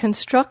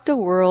construct a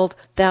world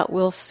that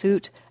will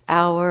suit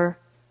our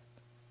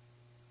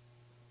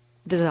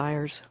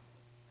desires.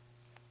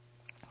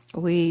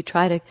 We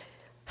try to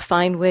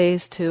find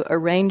ways to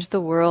arrange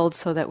the world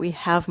so that we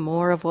have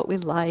more of what we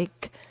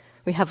like,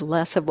 we have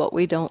less of what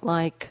we don't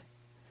like.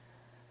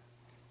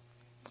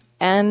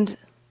 And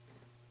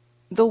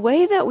the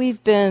way that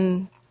we've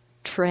been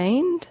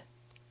trained,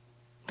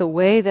 the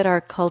way that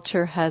our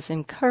culture has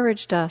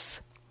encouraged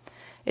us,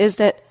 is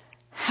that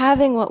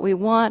having what we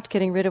want,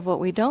 getting rid of what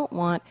we don't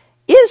want,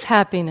 is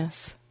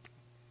happiness.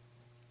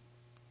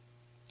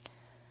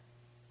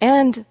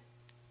 And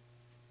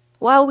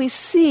while we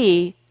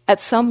see at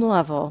some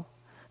level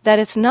that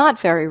it's not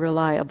very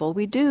reliable,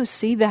 we do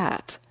see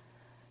that.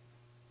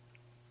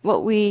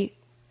 What we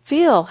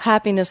feel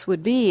happiness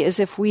would be is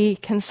if we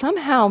can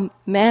somehow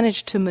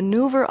manage to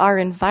maneuver our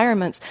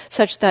environments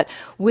such that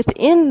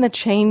within the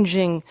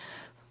changing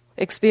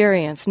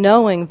experience,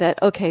 knowing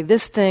that, okay,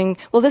 this thing,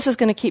 well, this is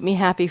going to keep me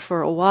happy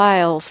for a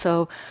while,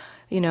 so,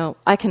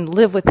 I can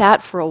live with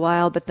that for a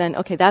while, but then,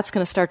 okay, that's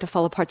going to start to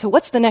fall apart. So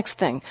what's the next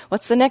thing?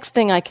 What's the next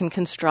thing I can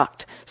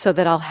construct so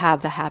that I'll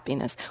have the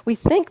happiness? We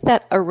think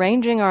that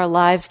arranging our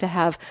lives to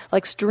have,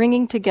 like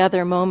stringing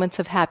together moments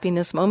of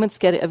happiness, moments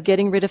of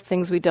getting rid of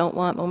things we don't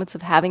want, moments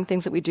of having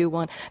things that we do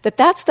want,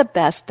 that's the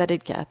best that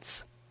it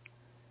gets.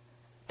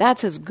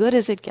 That's as good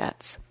as it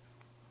gets.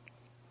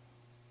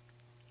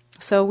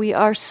 So we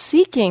are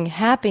seeking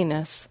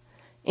happiness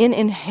in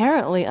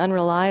inherently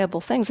unreliable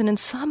things. And in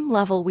some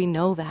level we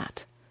know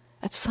that.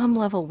 At some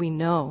level we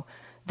know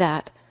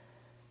that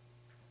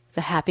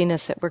the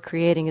happiness that we're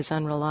creating is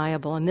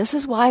unreliable. And this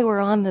is why we're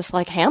on this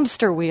like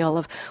hamster wheel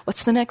of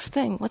what's the next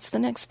thing? What's the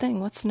next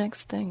thing? What's the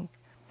next thing?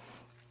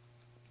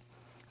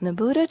 And the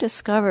Buddha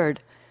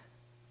discovered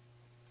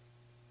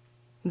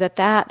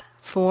that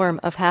form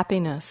of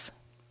happiness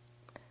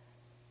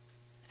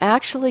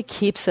actually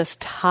keeps us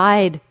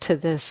tied to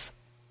this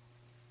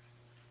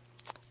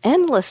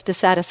endless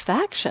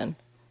dissatisfaction,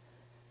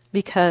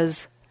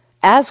 because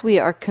as we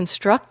are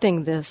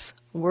constructing this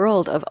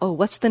world of,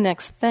 what's the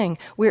next thing,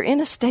 we're in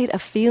a state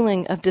of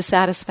feeling of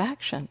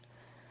dissatisfaction.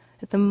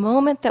 At the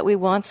moment that we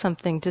want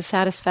something,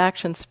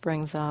 dissatisfaction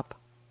springs up.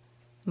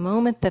 The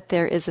moment that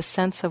there is a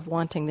sense of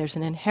wanting, there's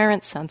an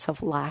inherent sense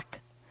of lack.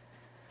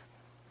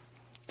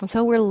 And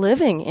so we're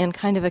living in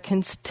kind of a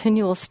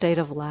continual state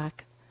of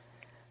lack.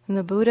 And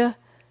the Buddha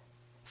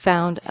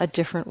found a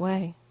different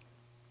way.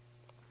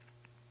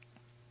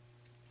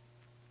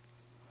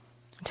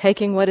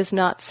 Taking what is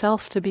not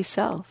self to be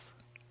self.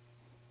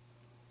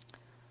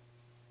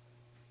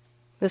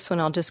 This one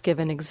I'll just give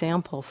an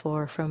example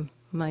from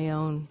my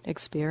own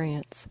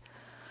experience.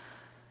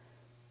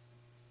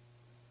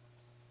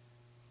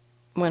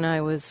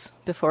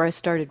 Before I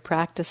started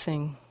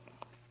practicing,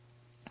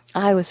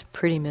 I was a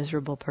pretty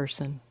miserable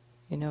person,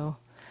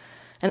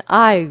 And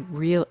I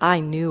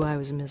knew I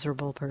was a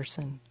miserable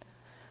person.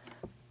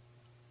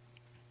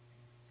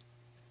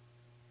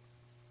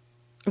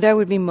 There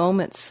would be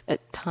moments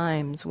at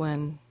times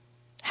when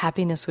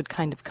happiness would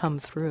kind of come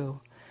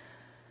through.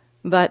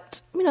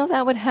 But,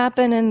 that would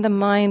happen and the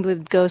mind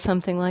would go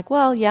something like,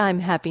 well, yeah, I'm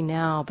happy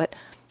now, but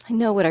I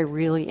know what I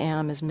really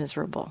am is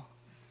miserable.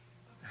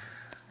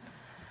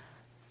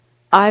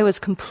 I was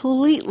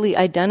completely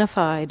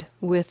identified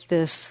with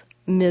this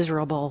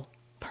miserable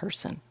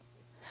person.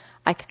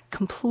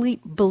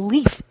 Complete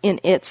belief in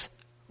its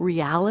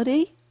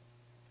reality.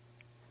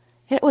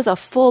 It was a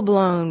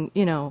full-blown,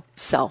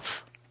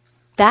 self.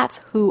 That's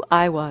who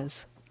I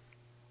was,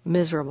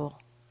 miserable.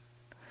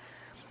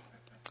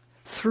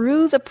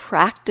 Through the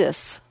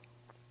practice,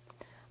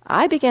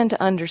 I began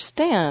to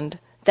understand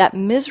that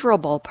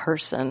miserable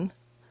person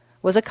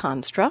was a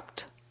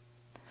construct,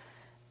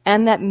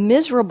 and that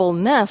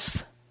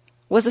miserableness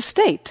was a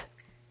state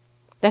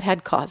that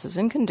had causes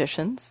and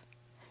conditions.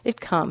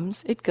 It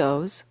comes, it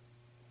goes.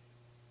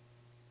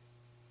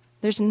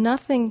 There's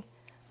nothing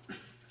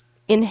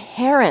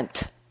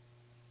inherent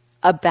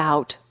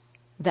about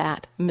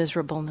that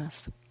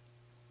miserableness.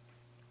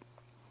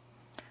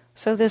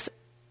 So this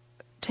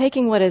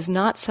taking what is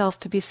not self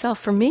to be self,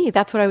 for me,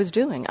 that's what I was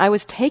doing. I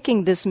was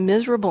taking this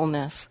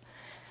miserableness,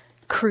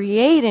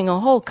 creating a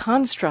whole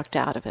construct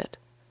out of it,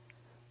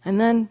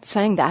 and then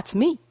saying, that's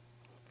me.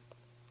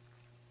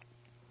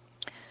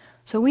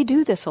 So we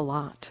do this a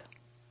lot.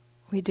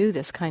 We do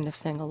this kind of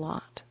thing a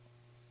lot.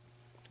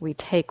 We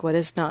take what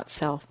is not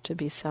self to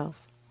be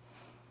self.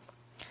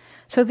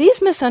 So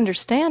these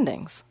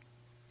misunderstandings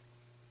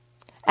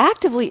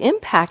actively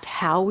impact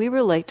how we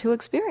relate to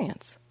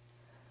experience.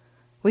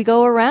 We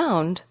go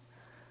around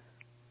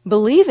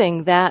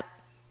believing that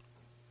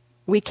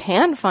we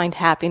can find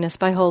happiness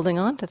by holding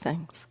on to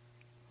things.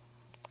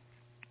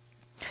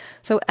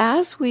 So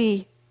as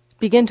we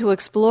begin to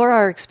explore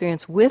our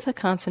experience with a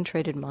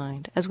concentrated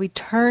mind, as we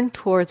turn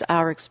towards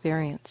our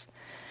experience,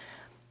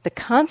 the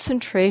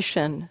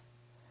concentration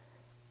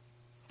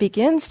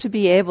begins to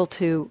be able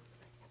to,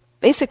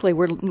 basically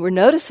we're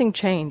noticing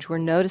change, we're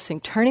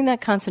noticing, turning that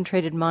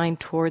concentrated mind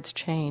towards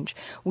change.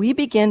 We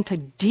begin to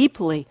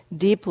deeply,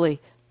 deeply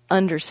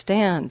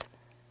understand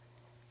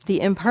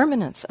the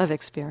impermanence of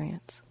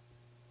experience.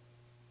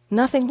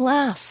 Nothing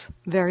lasts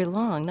very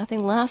long.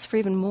 Nothing lasts for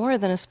even more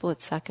than a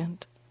split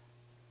second.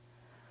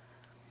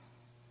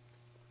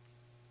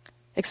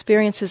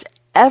 Experience is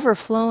ever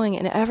flowing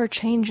and ever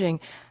changing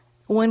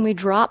when we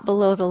drop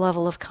below the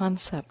level of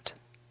concept.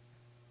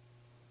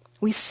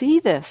 We see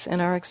this in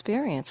our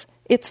experience.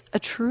 It's a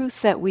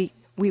truth that we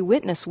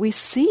witness. We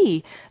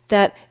see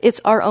that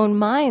it's our own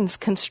minds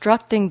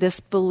constructing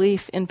this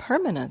belief in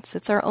permanence.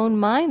 It's our own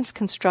minds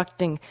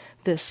constructing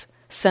this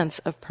sense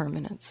of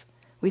permanence.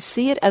 We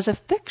see it as a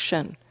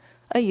fiction,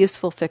 a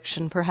useful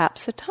fiction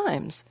perhaps at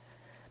times,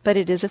 but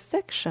it is a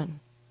fiction.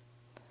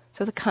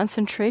 So the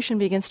concentration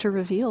begins to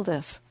reveal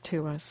this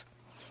to us.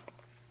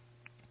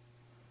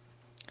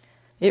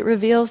 It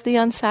reveals the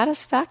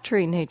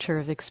unsatisfactory nature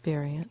of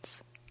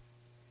experience.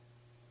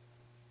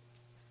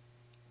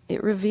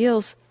 It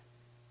reveals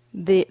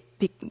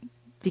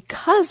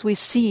because we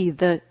see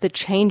the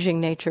changing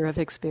nature of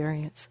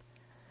experience,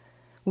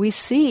 we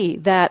see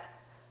that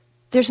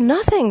there's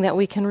nothing that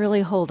we can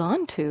really hold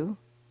on to.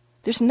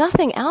 There's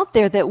nothing out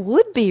there that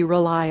would be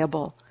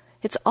reliable.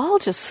 It's all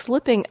just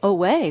slipping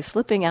away,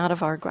 slipping out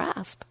of our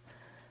grasp.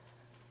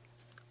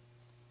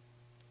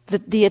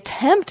 The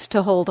attempt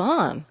to hold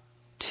on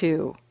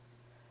to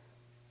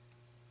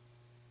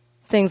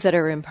things that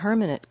are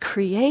impermanent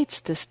creates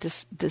this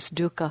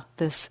dukkha,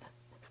 this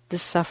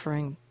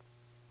suffering.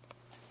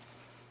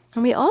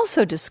 And we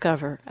also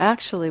discover,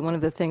 actually one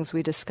of the things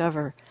we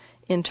discover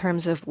in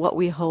terms of what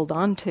we hold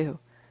on to,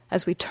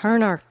 as we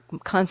turn our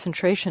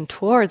concentration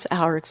towards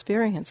our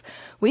experience,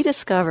 we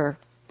discover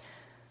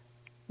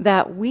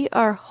that we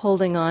are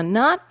holding on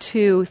not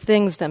to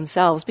things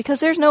themselves, because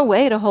there's no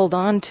way to hold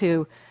on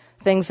to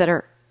things that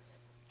are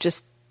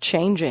just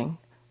changing.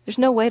 There's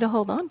no way to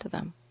hold on to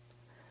them.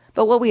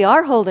 But what we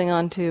are holding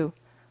on to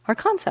are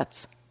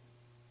concepts.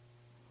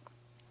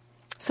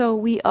 So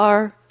we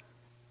are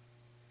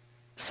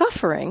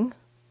suffering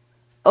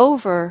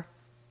over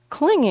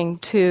clinging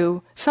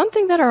to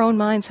something that our own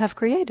minds have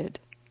created.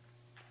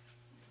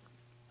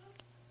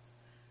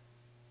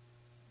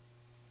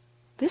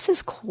 This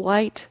is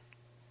quite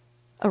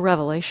a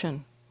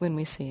revelation when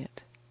we see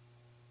it.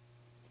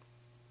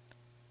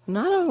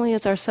 Not only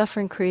is our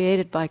suffering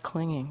created by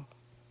clinging,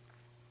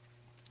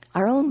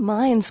 our own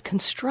minds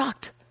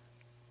construct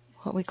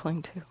what we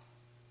cling to.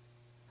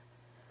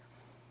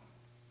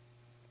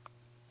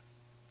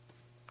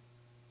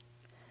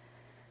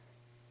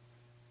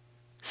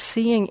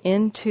 Seeing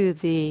into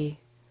the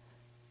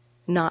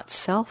not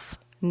self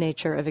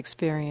nature of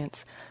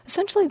experience,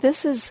 essentially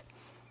this is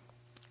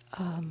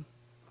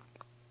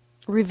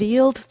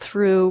revealed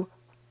through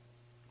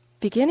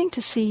beginning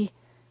to see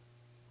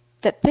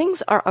that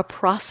things are a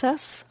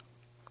process.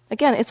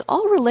 Again, it's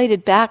all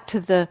related back to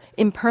the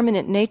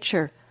impermanent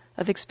nature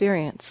of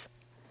experience.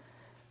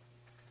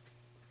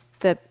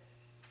 That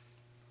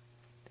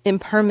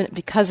impermanent,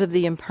 because of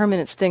the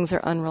impermanence, things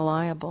are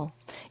unreliable.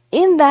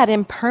 In that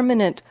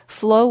impermanent,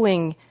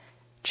 flowing,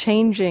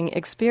 changing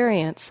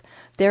experience,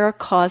 there are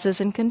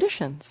causes and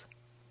conditions.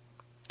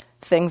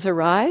 Things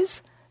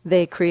arise,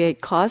 they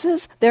create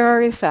causes, there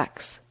are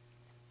effects.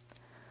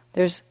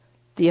 There's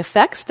the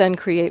effects then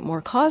create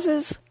more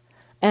causes,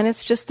 and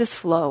it's just this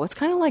flow. It's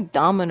kind of like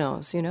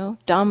dominoes,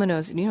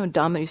 Dominoes,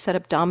 you set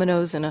up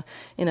dominoes in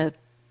a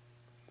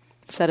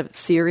set of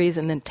series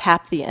and then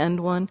tap the end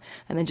one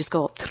and then just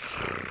go,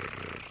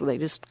 they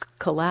just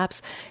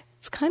collapse.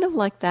 It's kind of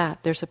like that.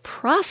 There's a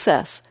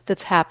process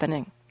that's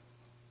happening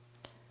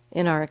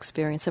in our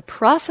experience, a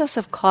process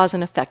of cause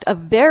and effect, a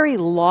very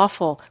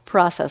lawful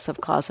process of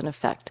cause and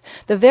effect.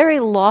 The very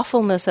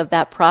lawfulness of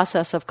that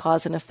process of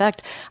cause and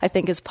effect, I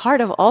think, is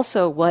part of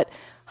also what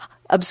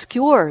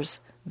obscures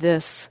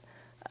this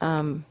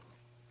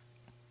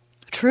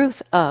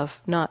truth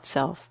of not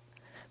self.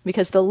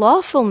 Because the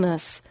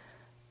lawfulness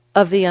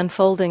of the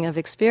unfolding of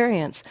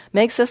experience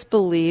makes us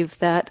believe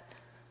that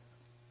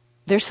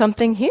there's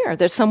something here,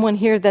 there's someone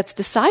here that's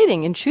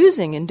deciding and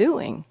choosing and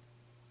doing.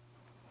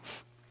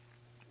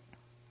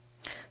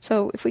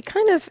 So if we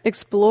kind of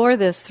explore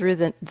this through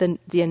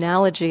the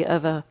analogy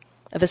of a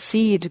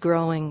seed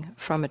growing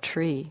from a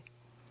tree,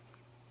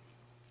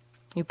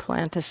 you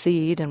plant a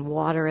seed and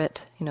water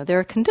it. There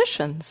are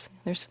conditions.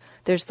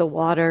 There's the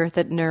water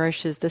that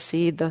nourishes the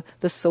seed,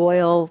 the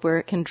soil where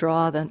it can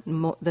draw the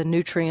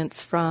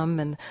nutrients from,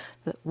 and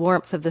the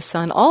warmth of the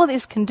sun. All of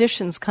these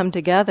conditions come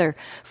together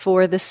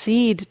for the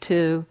seed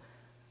to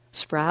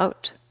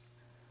sprout.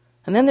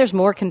 And then there's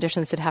more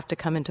conditions that have to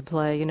come into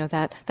play.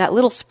 That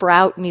little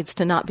sprout needs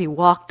to not be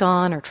walked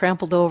on or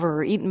trampled over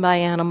or eaten by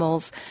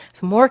animals.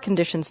 So more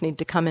conditions need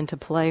to come into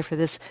play for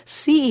this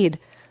seed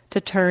to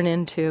turn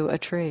into a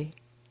tree.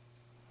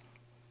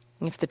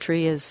 If the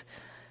tree is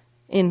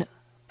in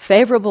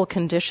favorable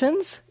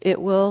conditions,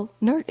 it will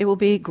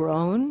be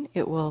grown,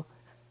 it will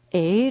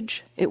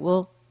age, it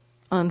will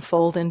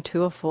unfold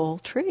into a full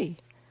tree.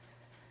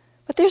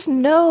 But there's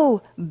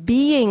no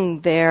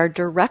being there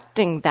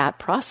directing that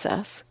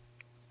process.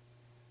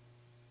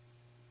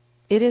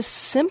 It is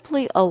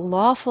simply a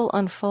lawful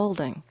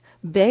unfolding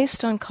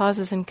based on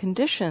causes and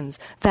conditions,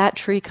 that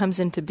tree comes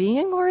into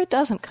being or it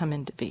doesn't come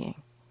into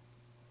being.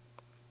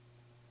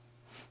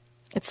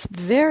 It's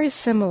very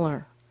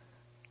similar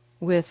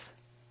with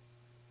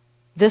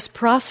this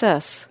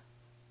process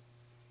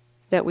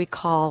that we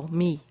call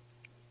me.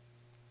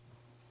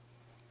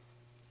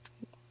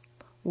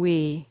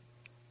 We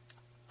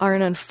are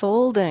an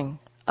unfolding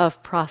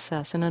of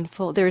process,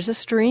 there's a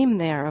stream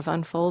there of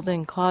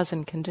unfolding cause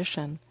and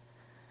condition.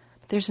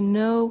 There's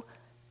no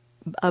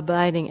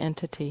abiding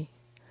entity.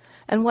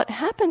 And what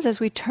happens as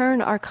we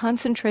turn our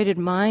concentrated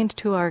mind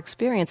to our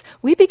experience,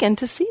 we begin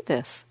to see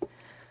this.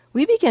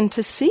 We begin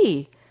to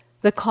see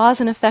the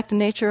cause and effect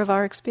nature of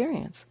our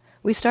experience.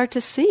 We start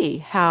to see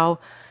how,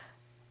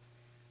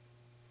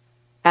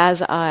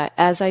 as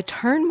I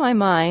turn my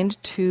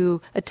mind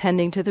to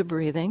attending to the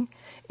breathing,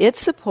 it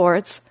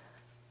supports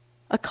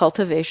a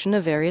cultivation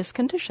of various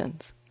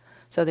conditions.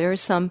 So there is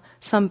some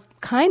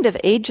kind of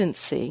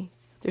agency.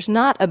 There's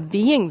not a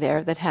being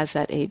there that has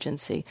that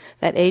agency.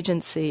 That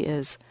agency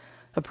is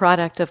a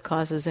product of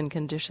causes and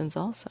conditions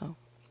also.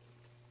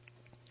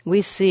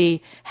 We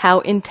see how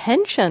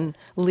intention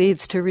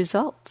leads to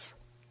results.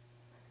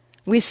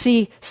 We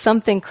see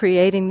something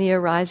creating the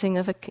arising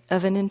of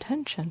an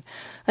intention.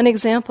 An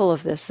example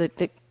of this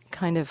that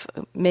kind of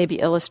maybe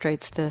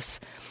illustrates this,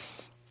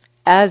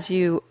 as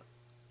you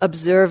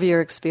observe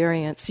your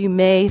experience, you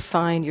may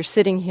find you're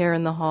sitting here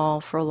in the hall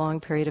for a long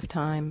period of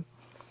time,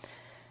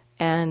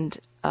 and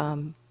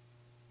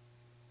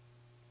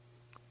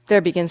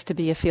there begins to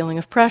be a feeling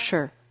of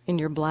pressure in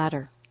your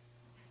bladder.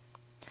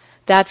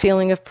 That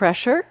feeling of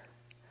pressure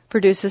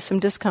produces some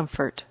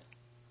discomfort.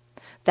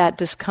 That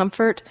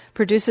discomfort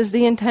produces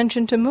the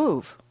intention to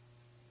move.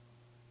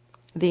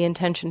 The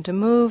intention to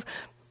move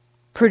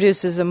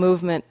produces a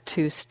movement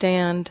to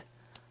stand,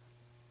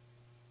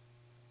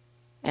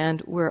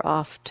 and we're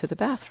off to the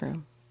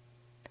bathroom.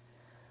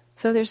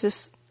 So there's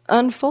this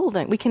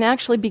unfolding. We can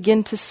actually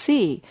begin to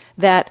see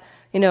that,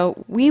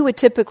 we would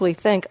typically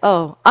think,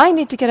 oh, I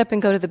need to get up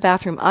and go to the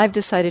bathroom. I've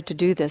decided to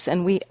do this.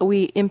 And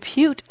we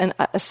impute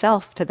a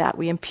self to that.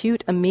 We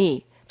impute a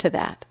me to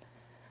that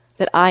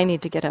I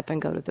need to get up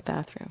and go to the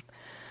bathroom.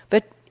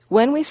 But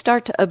when we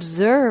start to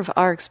observe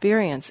our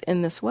experience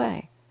in this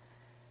way,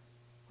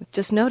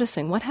 just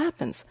noticing what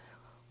happens,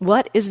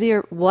 what is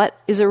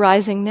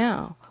arising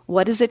now?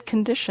 What does it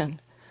condition?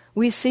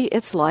 We see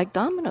it's like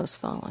dominoes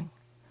falling.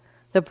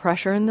 The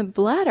pressure in the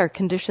bladder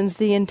conditions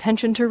the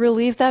intention to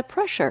relieve that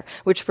pressure,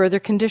 which further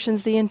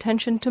conditions the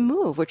intention to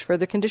move, which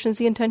further conditions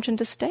the intention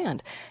to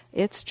stand.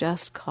 It's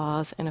just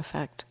cause and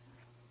effect.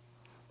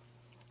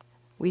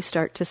 We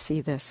start to see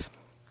this.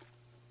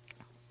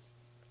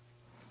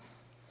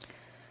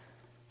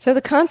 So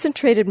the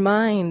concentrated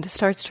mind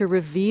starts to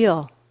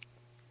reveal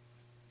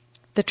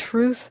the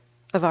truth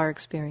of our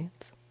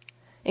experience,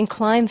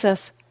 inclines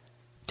us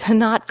to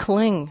not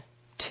cling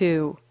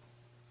to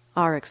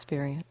our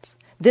experience.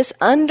 This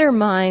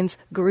undermines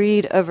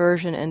greed,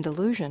 aversion, and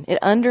delusion. It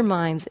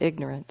undermines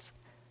ignorance.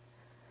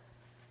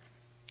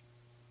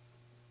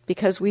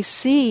 Because we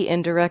see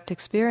in direct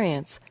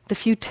experience the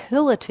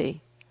futility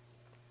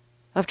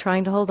of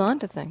trying to hold on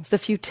to things, the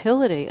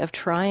futility of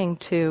trying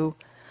to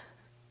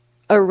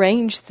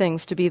arrange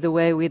things to be the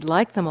way we'd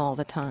like them all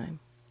the time.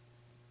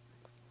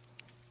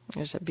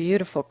 There's a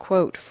beautiful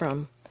quote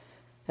from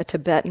a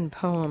Tibetan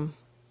poem.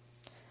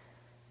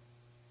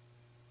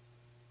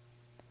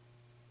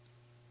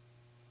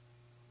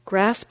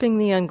 Grasping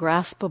the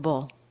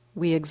ungraspable,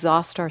 we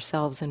exhaust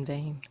ourselves in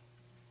vain.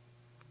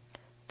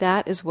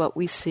 That is what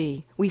we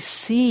see. We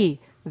see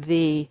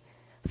the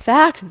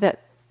fact that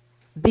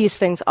these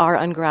things are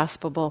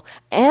ungraspable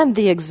and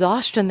the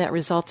exhaustion that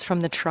results from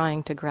the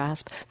trying to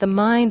grasp. The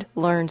mind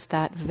learns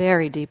that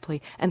very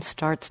deeply and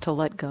starts to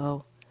let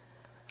go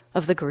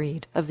of the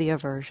greed, of the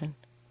aversion.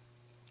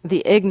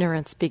 The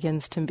ignorance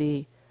begins to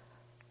be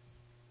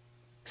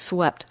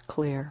swept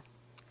clear.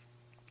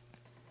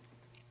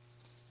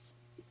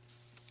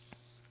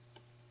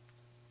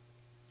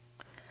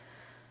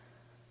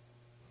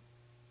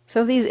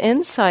 So these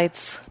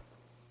insights,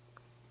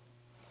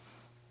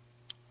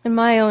 in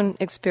my own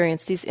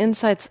experience, these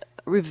insights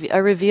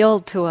are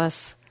revealed to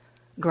us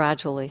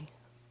gradually.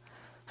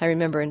 I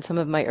remember in some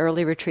of my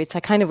early retreats, I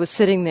kind of was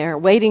sitting there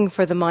waiting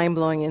for the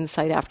mind-blowing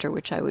insight after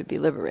which I would be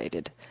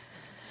liberated.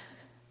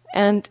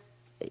 And,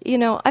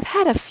 I've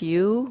had a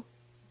few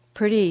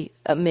pretty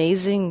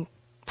amazing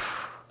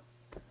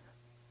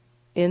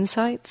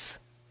insights.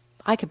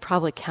 I could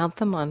probably count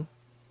them on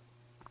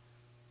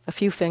a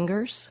few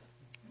fingers.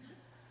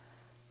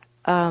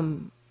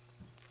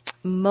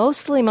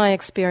 Mostly my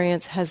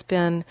experience has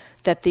been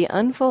that the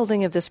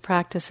unfolding of this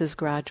practice is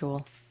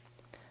gradual.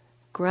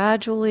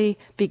 Gradually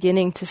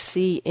beginning to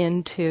see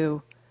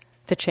into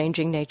the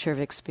changing nature of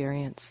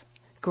experience.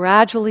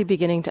 Gradually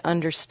beginning to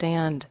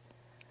understand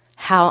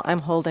how I'm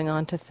holding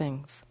on to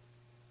things.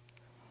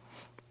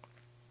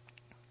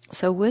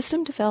 So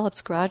wisdom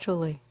develops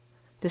gradually.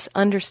 This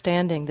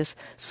understanding, this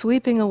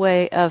sweeping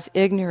away of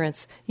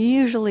ignorance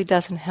usually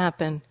doesn't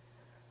happen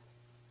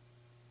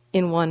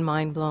in one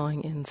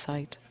mind-blowing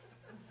insight.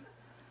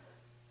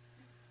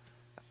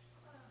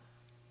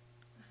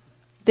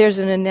 there's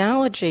an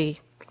analogy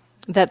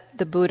that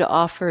the Buddha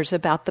offers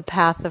about the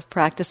path of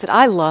practice that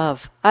I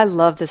love. I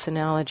love this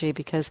analogy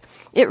because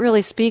it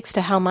really speaks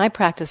to how my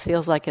practice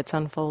feels like it's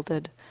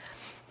unfolded.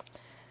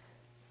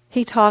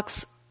 He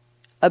talks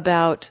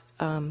about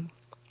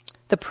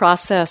the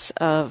process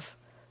of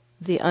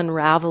the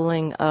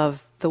unraveling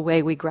of the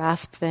way we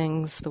grasp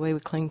things, the way we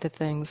cling to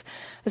things,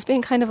 as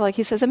being kind of like,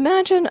 he says,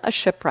 imagine a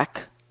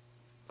shipwreck.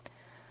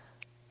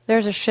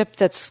 There's a ship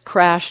that's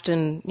crashed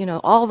and,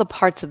 all the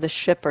parts of the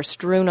ship are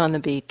strewn on the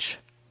beach.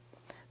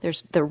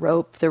 There's the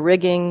rope, the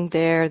rigging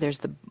there, there's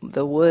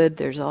the wood,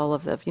 there's all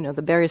of the,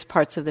 the various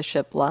parts of the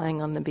ship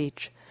lying on the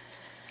beach.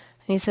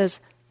 And he says,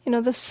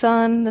 the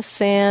sun, the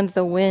sand,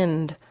 the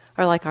wind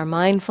are like our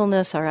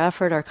mindfulness, our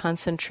effort, our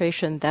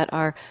concentration that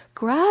are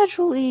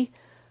gradually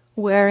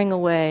wearing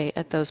away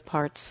at those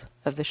parts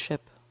of the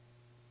ship.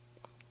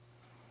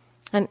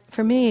 And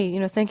for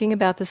me, thinking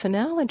about this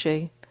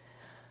analogy,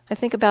 I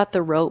think about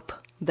the rope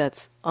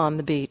that's on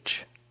the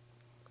beach.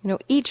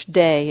 Each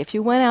day, if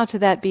you went out to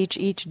that beach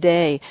each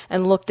day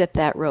and looked at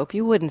that rope,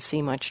 you wouldn't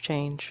see much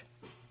change.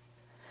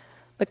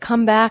 But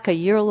come back a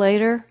year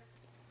later,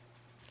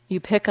 you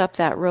pick up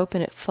that rope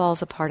and it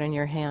falls apart in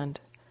your hand.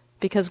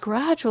 Because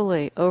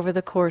gradually, over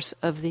the course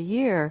of the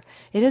year,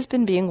 it has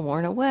been being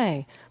worn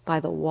away by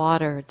the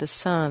water, the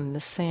sun, the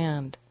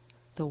sand,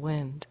 the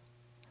wind.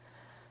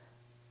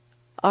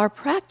 Our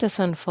practice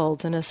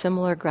unfolds in a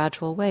similar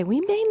gradual way. We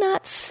may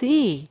not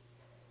see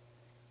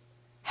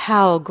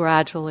how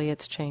gradually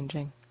it's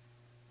changing,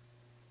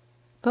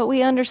 but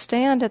we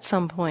understand at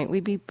some point.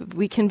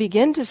 We can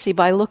begin to see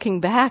by looking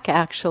back,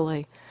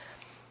 actually.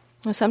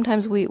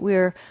 Sometimes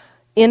we're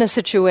in a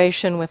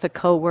situation with a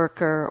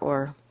coworker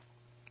or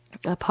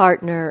a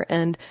partner,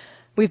 and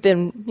we've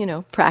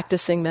been,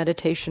 practicing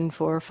meditation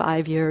for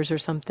 5 years or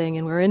something,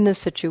 and we're in this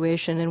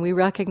situation, and we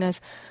recognize,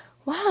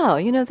 wow,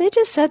 they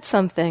just said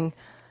something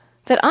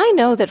that I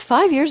know that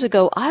 5 years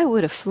ago I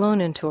would have flown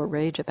into a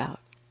rage about.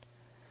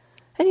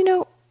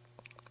 And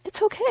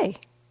it's okay.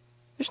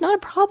 There's not a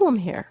problem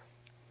here.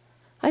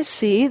 I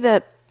see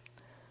that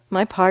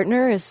my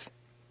partner is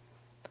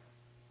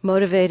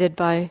motivated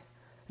by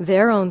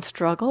their own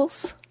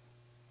struggles.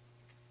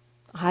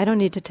 I don't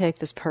need to take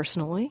this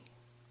personally.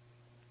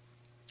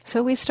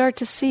 So we start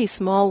to see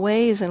small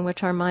ways in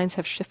which our minds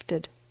have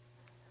shifted.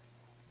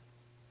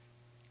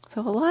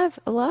 So a lot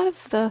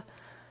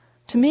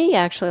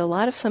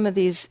of some of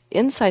these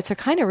insights are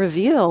kind of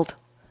revealed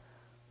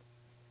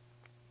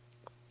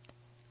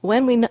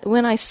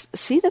when I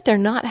see that they're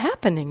not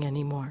happening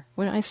anymore.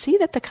 When I see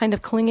that the kind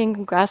of clinging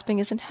and grasping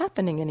isn't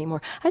happening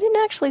anymore. I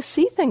didn't actually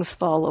see things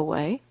fall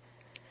away.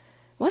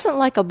 It wasn't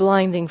like a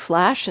blinding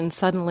flash and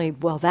suddenly,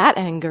 that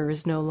anger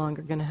is no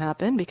longer going to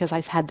happen because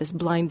I had this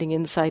blinding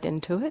insight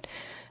into it.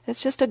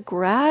 It's just a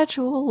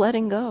gradual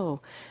letting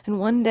go. And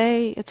one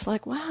day it's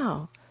like,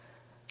 wow,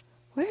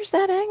 where's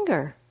that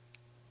anger?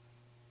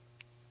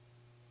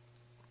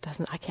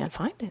 I can't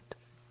find it.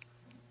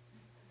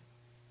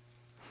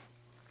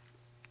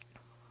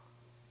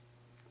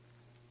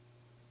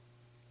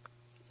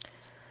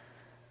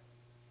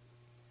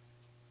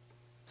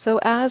 So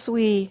as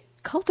we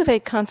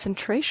cultivate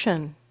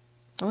concentration,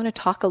 I want to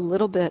talk a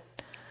little bit,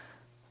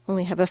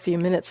 only have a few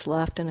minutes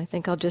left, and I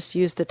think I'll just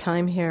use the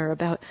time here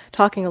about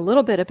talking a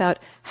little bit about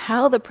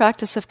how the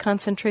practice of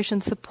concentration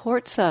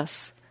supports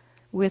us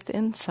with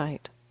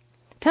insight.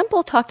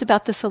 Temple talked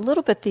about this a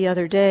little bit the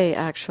other day,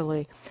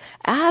 actually.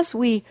 As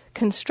we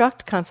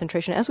construct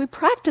concentration, as we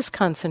practice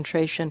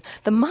concentration,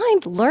 the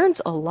mind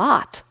learns a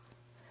lot.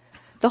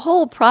 The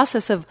whole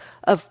process of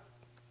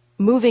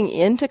moving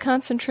into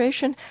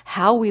concentration,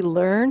 how we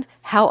learn,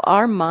 how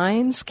our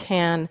minds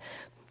can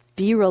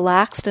be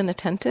relaxed and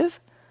attentive,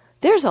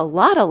 there's a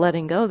lot of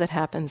letting go that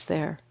happens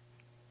there.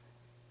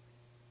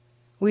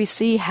 We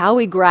see how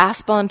we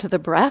grasp onto the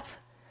breath.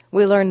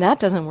 We learn that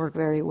doesn't work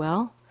very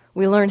well.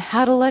 We learn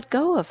how to let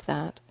go of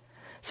that.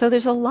 So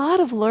there's a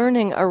lot of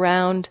learning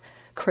around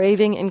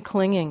craving and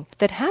clinging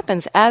that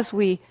happens as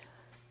we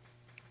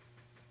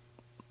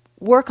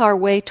work our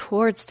way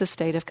towards the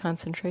state of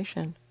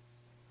concentration.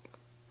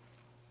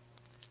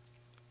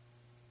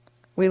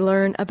 We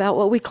learn about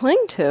what we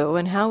cling to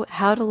and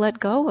how to let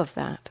go of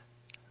that.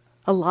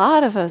 A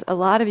lot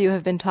of you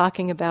have been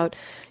talking about,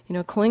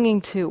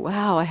 clinging to,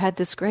 wow, I had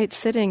this great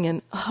sitting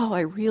and, I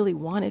really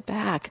want it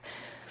back.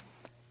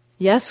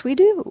 Yes, we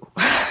do.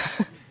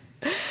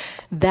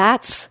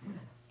 That's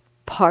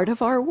part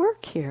of our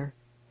work here.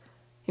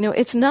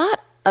 It's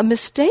not a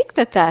mistake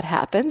that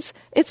happens.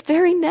 It's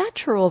very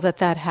natural that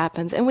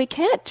happens. And we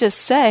can't just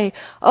say,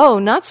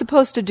 not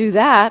supposed to do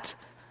that.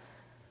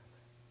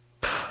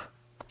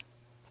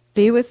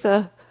 Be with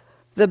the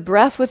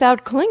breath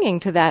without clinging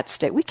to that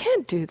state. We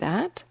can't do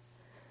that.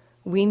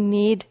 We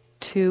need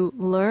to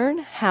learn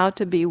how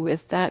to be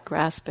with that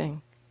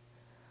grasping.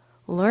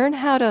 Learn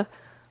how to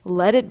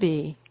let it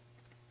be.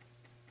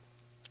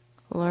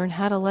 Learn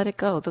how to let it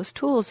go. Those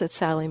tools that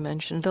Sally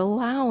mentioned,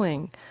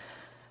 allowing,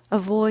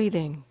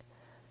 avoiding,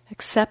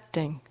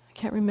 accepting, I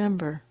can't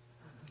remember,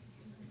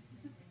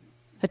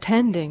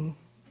 attending.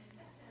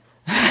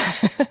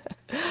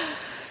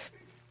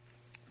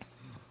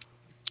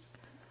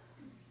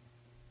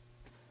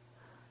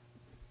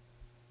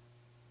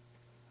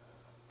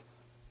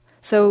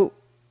 So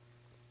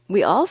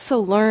we also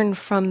learn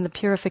from the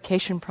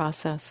purification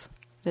process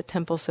that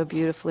Temple so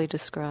beautifully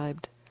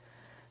described,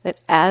 that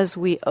as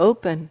we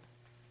open,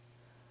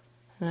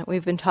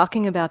 we've been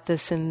talking about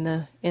this in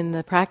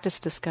the practice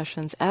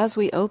discussions, as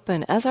we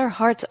open, as our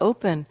hearts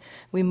open,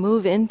 we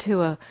move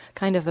into a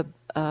kind of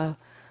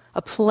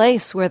a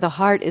place where the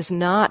heart is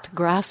not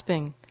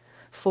grasping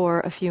for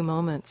a few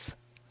moments,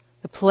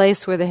 the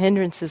place where the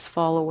hindrances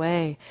fall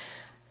away,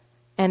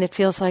 and it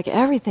feels like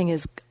everything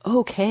is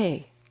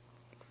okay.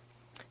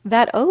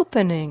 That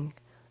opening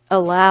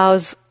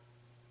allows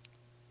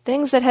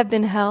things that have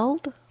been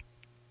held,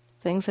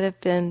 things that have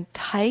been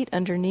tight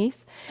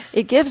underneath,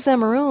 it gives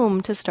them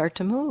room to start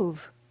to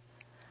move.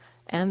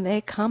 And they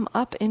come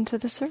up into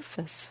the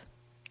surface.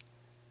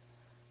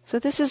 So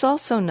this is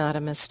also not a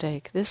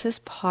mistake. This is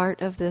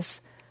part of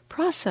this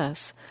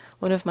process.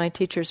 One of my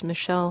teachers,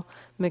 Michelle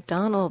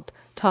McDonald,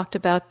 talked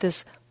about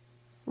this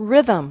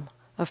rhythm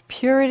of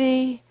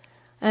purity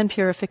and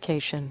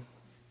purification.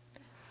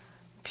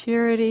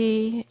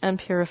 Purity and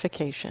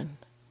purification.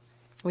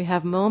 We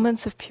have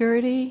moments of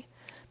purity,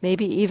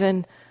 maybe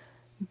even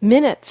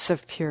minutes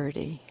of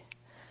purity.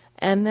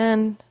 And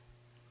then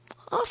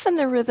often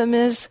the rhythm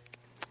is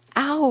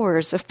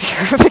hours of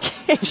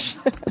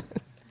purification.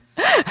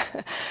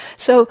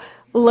 So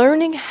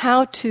learning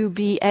how to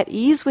be at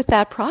ease with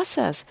that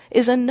process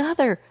is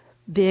another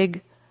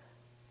big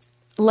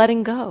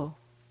letting go.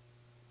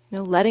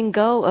 Letting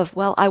go of,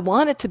 well, I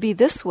want it to be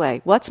this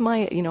way. What's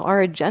my,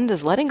 our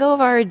agendas. Letting go of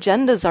our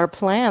agendas, our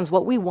plans,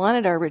 what we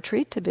wanted our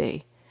retreat to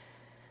be.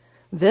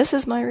 This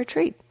is my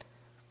retreat.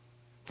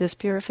 This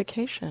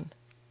purification.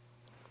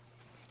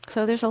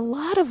 So there's a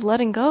lot of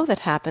letting go that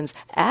happens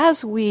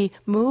as we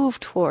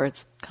move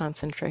towards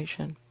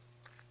concentration.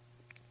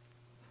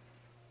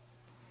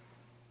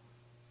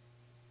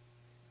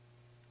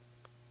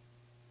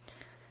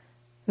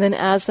 Then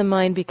as the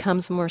mind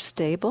becomes more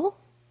stable,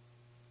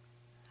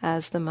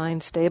 as the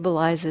mind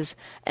stabilizes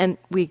and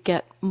we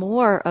get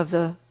more of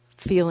the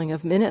feeling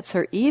of minutes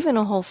or even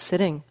a whole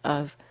sitting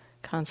of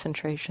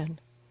concentration,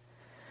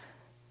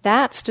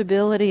 that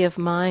stability of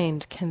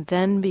mind can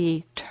then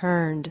be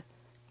turned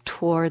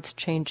towards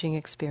changing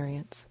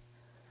experience.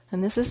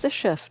 And this is the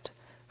shift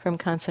from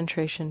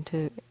concentration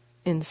to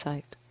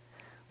insight.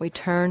 We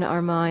turn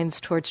our minds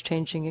towards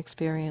changing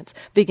experience,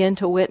 begin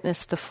to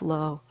witness the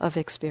flow of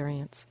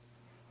experience.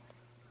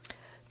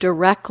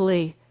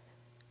 Directly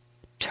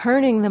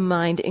turning the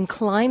mind,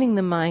 inclining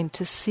the mind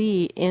to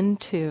see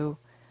into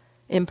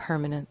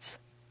impermanence,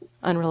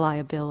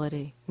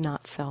 unreliability,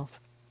 not self.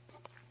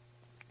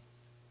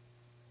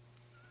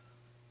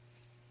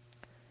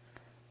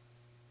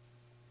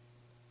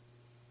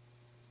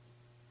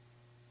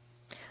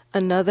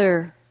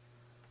 Another,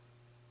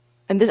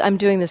 and this, I'm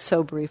doing this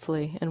so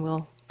briefly, and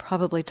we'll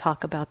probably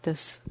talk about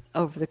this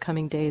over the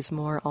coming days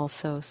more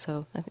also,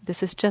 so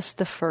this is just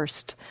the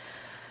first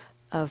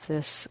of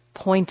this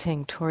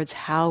pointing towards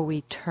how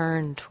we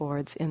turn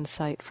towards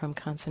insight from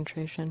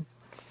concentration.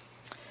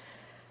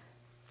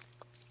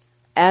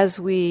 As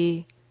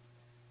we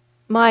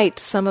might,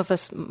 some of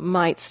us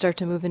might start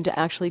to move into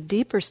actually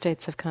deeper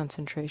states of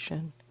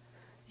concentration,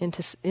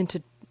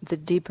 into the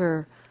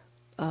deeper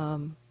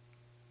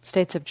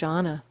states of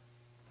jhana.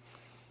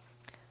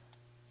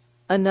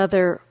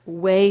 Another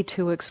way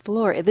to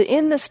explore,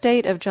 in the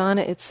state of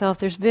jhana itself,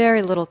 there's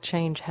very little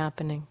change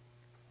happening.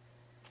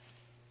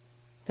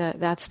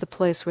 That's the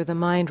place where the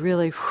mind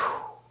really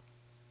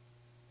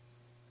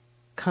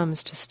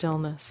comes to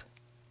stillness.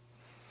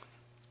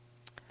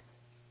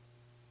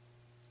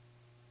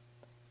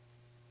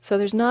 So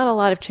there's not a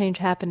lot of change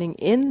happening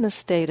in the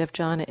state of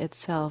jhana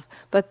itself,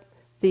 but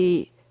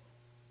the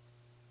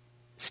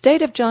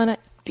state of jhana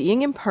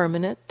being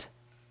impermanent,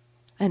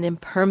 an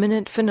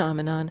impermanent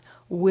phenomenon,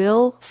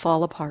 will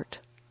fall apart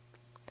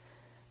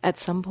at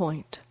some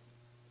point.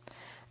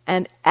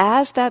 And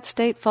as that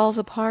state falls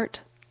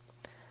apart,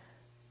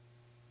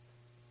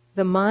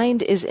 the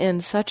mind is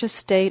in such a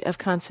state of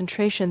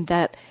concentration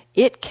that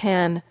it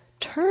can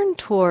turn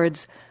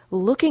towards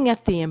looking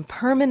at the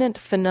impermanent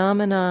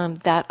phenomenon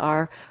that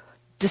are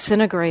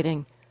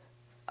disintegrating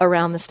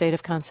around the state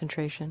of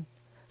concentration.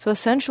 So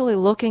essentially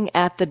looking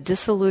at the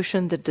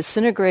dissolution, the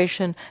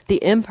disintegration,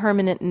 the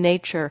impermanent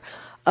nature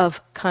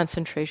of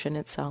concentration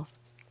itself.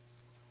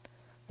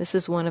 This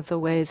is one of the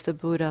ways the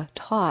Buddha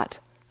taught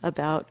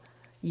about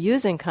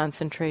using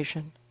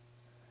concentration.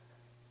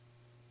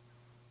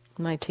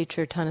 My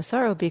teacher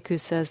Thanissaro Bhikkhu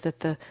says that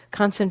the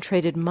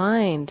concentrated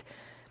mind,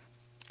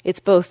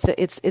 it's both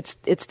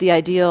it's the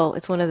ideal,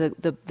 it's one of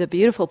the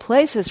beautiful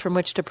places from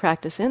which to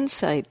practice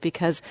insight,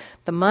 because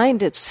the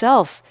mind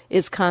itself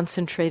is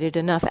concentrated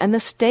enough and the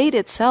state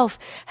itself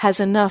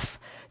has enough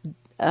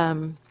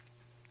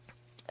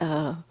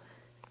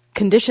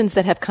conditions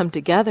that have come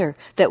together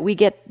that we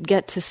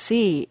get to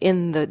see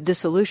in the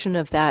dissolution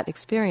of that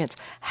experience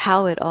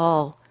how it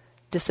all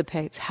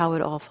dissipates, how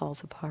it all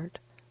falls apart.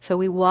 So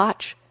we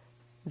watch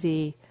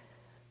the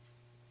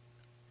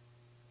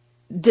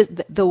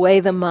way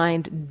the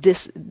mind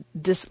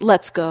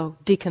lets go,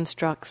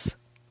 deconstructs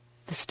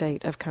the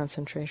state of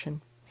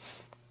concentration.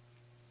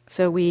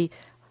 So we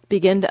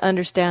begin to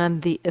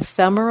understand the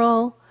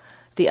ephemeral,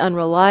 the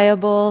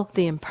unreliable,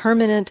 the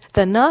impermanent,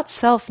 the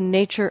not-self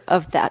nature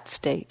of that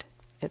state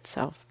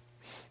itself.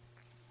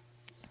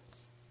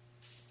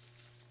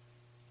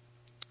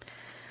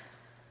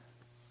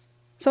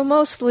 So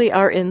mostly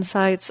our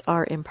insights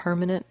are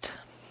impermanent.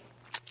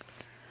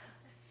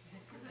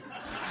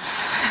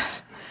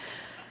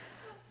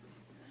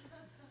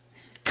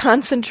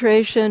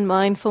 Concentration,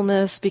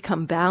 mindfulness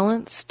become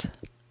balanced.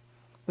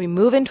 We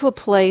move into a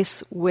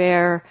place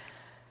where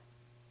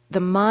the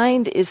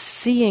mind is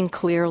seeing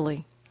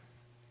clearly.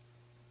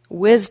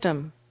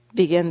 Wisdom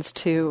begins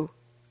to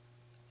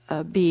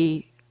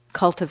be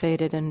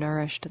cultivated and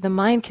nourished. The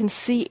mind can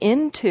see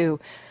into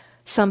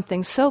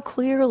something so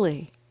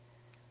clearly.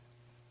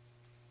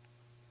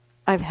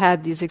 I've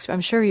had these,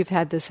 I'm sure you've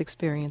had this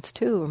experience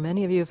too, or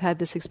many of you have had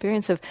this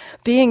experience of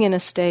being in a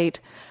state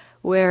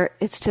where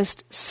it's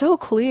just so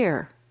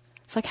clear.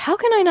 It's like, how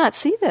can I not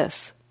see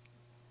this?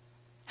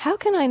 How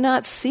can I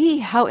not see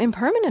how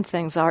impermanent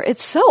things are?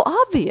 It's so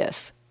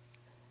obvious.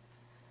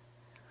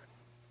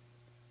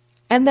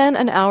 And then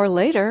an hour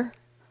later,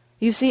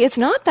 you see it's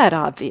not that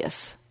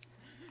obvious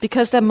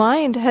because the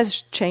mind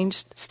has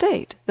changed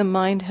state. The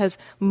mind has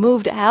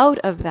moved out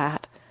of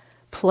that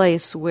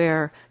place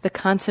where the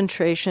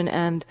concentration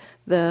and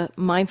the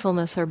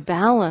mindfulness are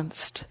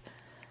balanced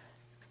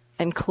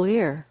and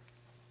clear.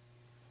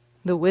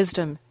 The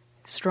wisdom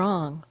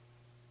strong.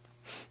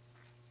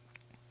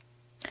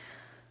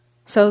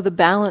 So the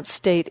balanced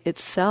state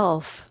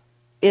itself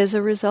is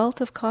a result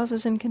of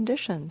causes and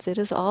conditions. It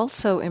is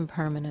also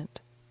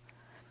impermanent.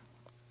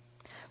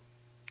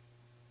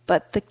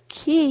 But the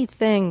key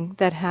thing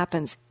that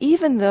happens,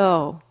 even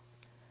though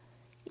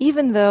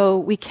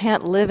we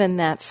can't live in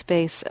that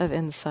space of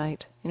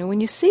insight, when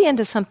you see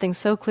into something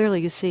so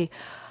clearly, you see,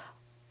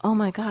 oh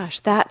my gosh,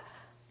 that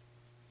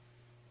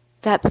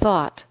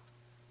thought,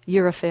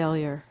 you're a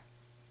failure.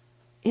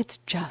 It's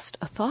just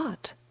a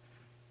thought.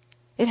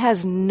 It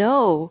has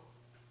no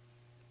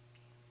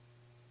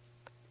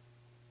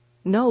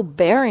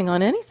bearing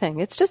on anything.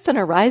 It's just an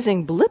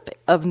arising blip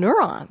of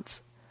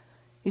neurons.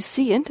 You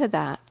see into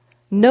that.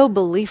 No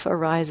belief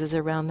arises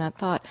around that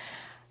thought.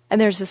 And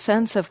there's a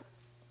sense of,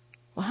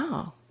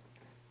 wow,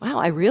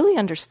 I really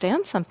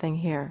understand something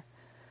here.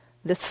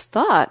 This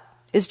thought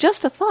is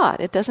just a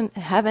thought. It doesn't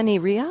have any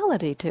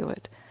reality to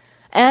it.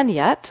 And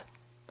yet,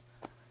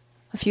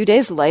 a few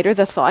days later,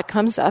 the thought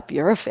comes up,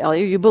 you're a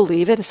failure, you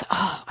believe it, it's,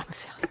 I'm a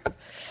failure.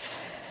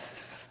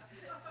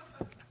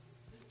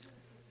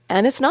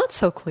 And it's not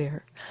so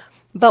clear.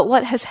 But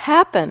what has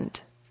happened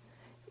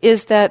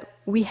is that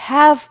we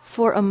have,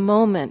 for a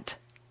moment,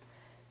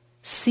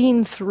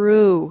 seen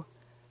through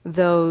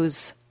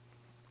those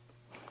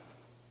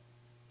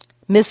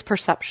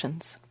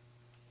misperceptions.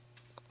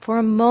 For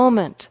a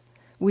moment,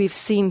 we've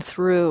seen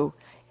through,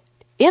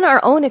 in our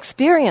own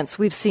experience,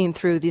 we've seen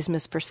through these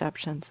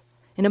misperceptions.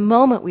 In a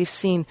moment, we've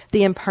seen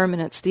the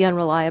impermanence, the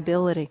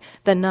unreliability,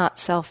 the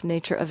not-self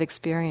nature of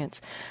experience.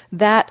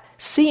 That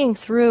seeing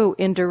through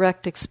in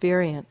direct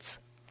experience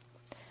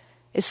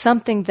is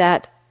something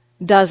that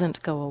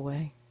doesn't go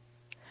away.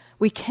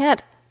 We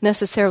can't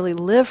necessarily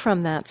live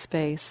from that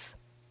space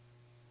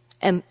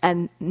and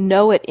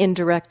know it in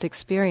direct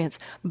experience,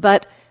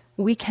 but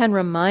we can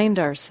remind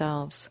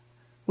ourselves.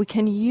 We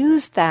can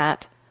use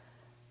that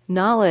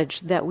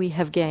knowledge that we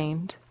have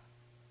gained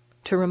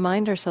to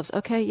remind ourselves,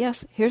 okay,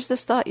 yes, here's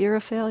this thought, you're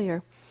a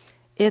failure.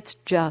 It's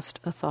just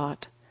a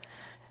thought.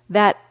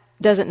 That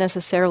doesn't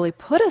necessarily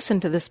put us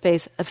into the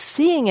space of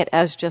seeing it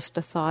as just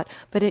a thought,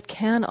 but it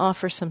can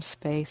offer some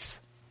space.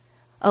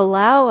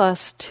 Allow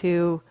us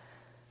to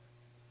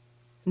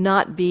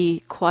not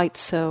be quite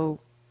so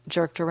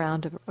jerked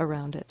around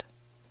it.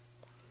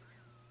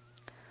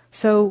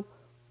 So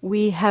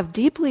we have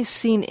deeply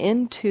seen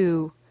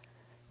into,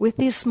 with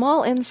these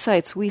small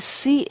insights, we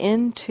see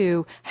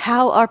into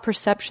how our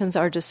perceptions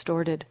are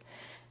distorted.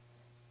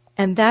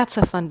 And that's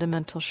a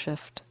fundamental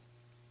shift.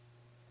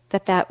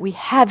 That we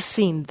have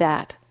seen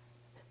that.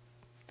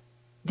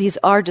 These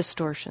are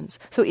distortions.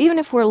 So even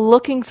if we're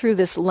looking through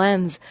this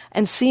lens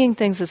and seeing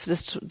things as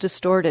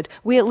distorted,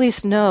 we at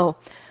least know,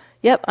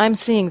 yep, I'm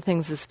seeing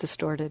things as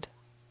distorted.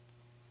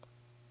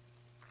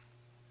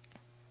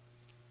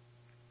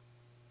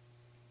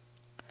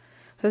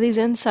 So these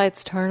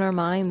insights turn our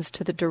minds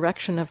to the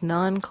direction of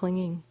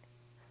non-clinging.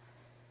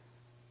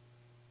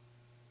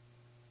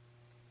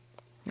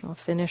 I'll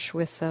finish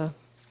with a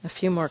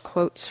few more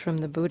quotes from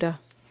the Buddha.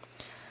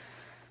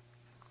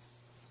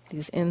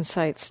 These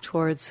insights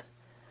towards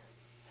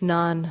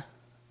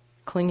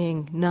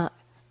non-clinging, not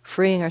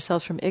freeing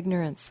ourselves from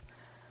ignorance,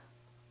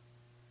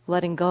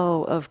 letting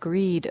go of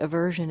greed,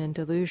 aversion, and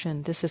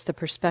delusion. This is the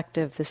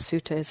perspective this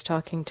sutta is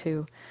talking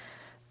to.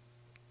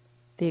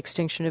 The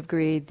extinction of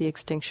greed, the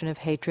extinction of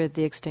hatred,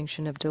 the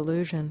extinction of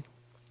delusion.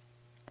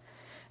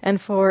 And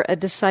for a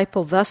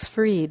disciple thus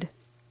freed,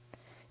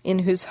 in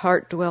whose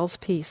heart dwells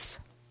peace,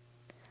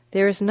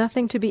 there is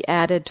nothing to be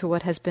added to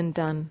what has been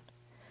done,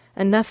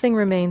 and nothing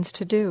remains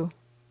to do.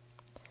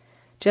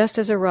 Just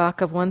as a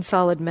rock of one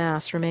solid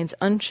mass remains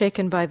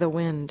unshaken by the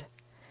wind,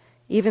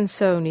 even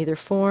so neither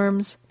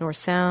forms, nor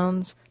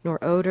sounds,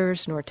 nor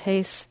odors, nor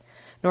tastes,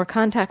 nor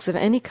contacts of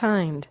any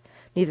kind,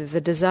 neither the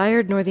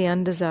desired nor the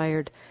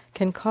undesired,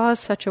 can cause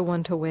such a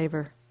one to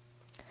waver.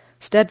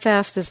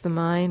 Steadfast is the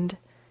mind,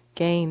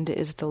 gained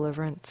is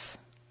deliverance.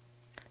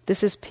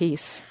 This is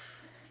peace.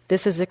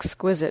 This is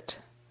exquisite.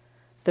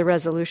 The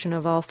resolution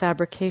of all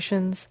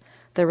fabrications,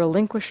 the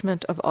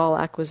relinquishment of all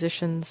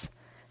acquisitions,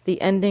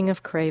 the ending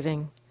of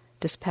craving,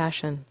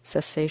 dispassion,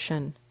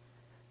 cessation,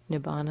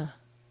 nibbana.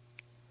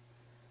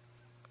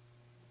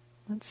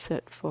 Let's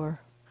sit for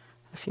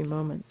a few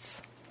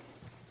moments.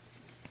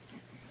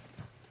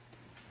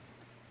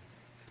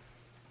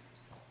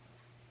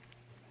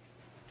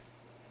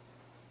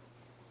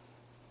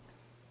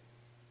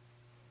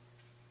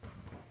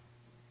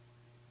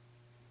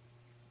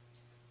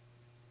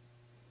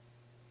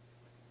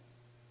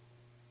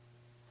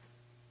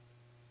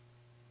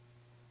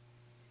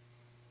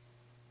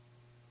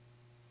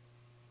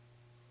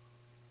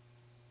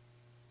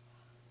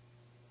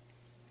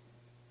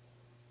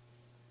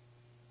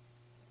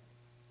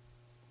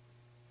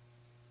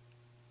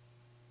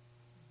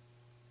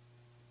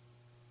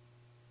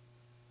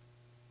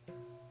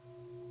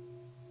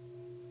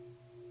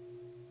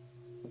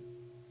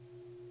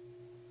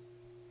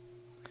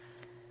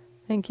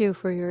 Thank you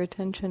for your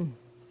attention.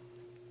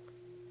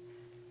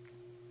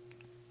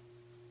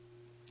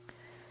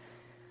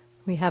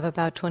 We have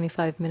about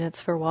 25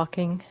 minutes for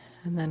walking,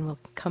 and then we'll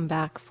come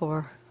back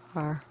for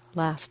our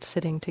last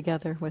sitting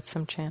together with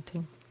some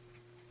chanting.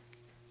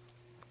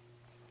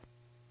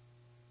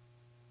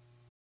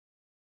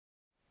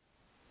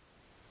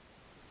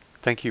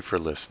 Thank you for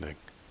listening.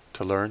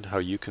 To learn how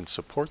you can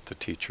support the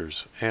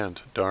teachers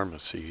and Dharma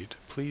Seed,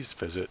 please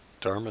visit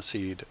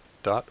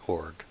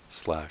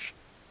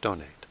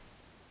dharmaseed.org/donate.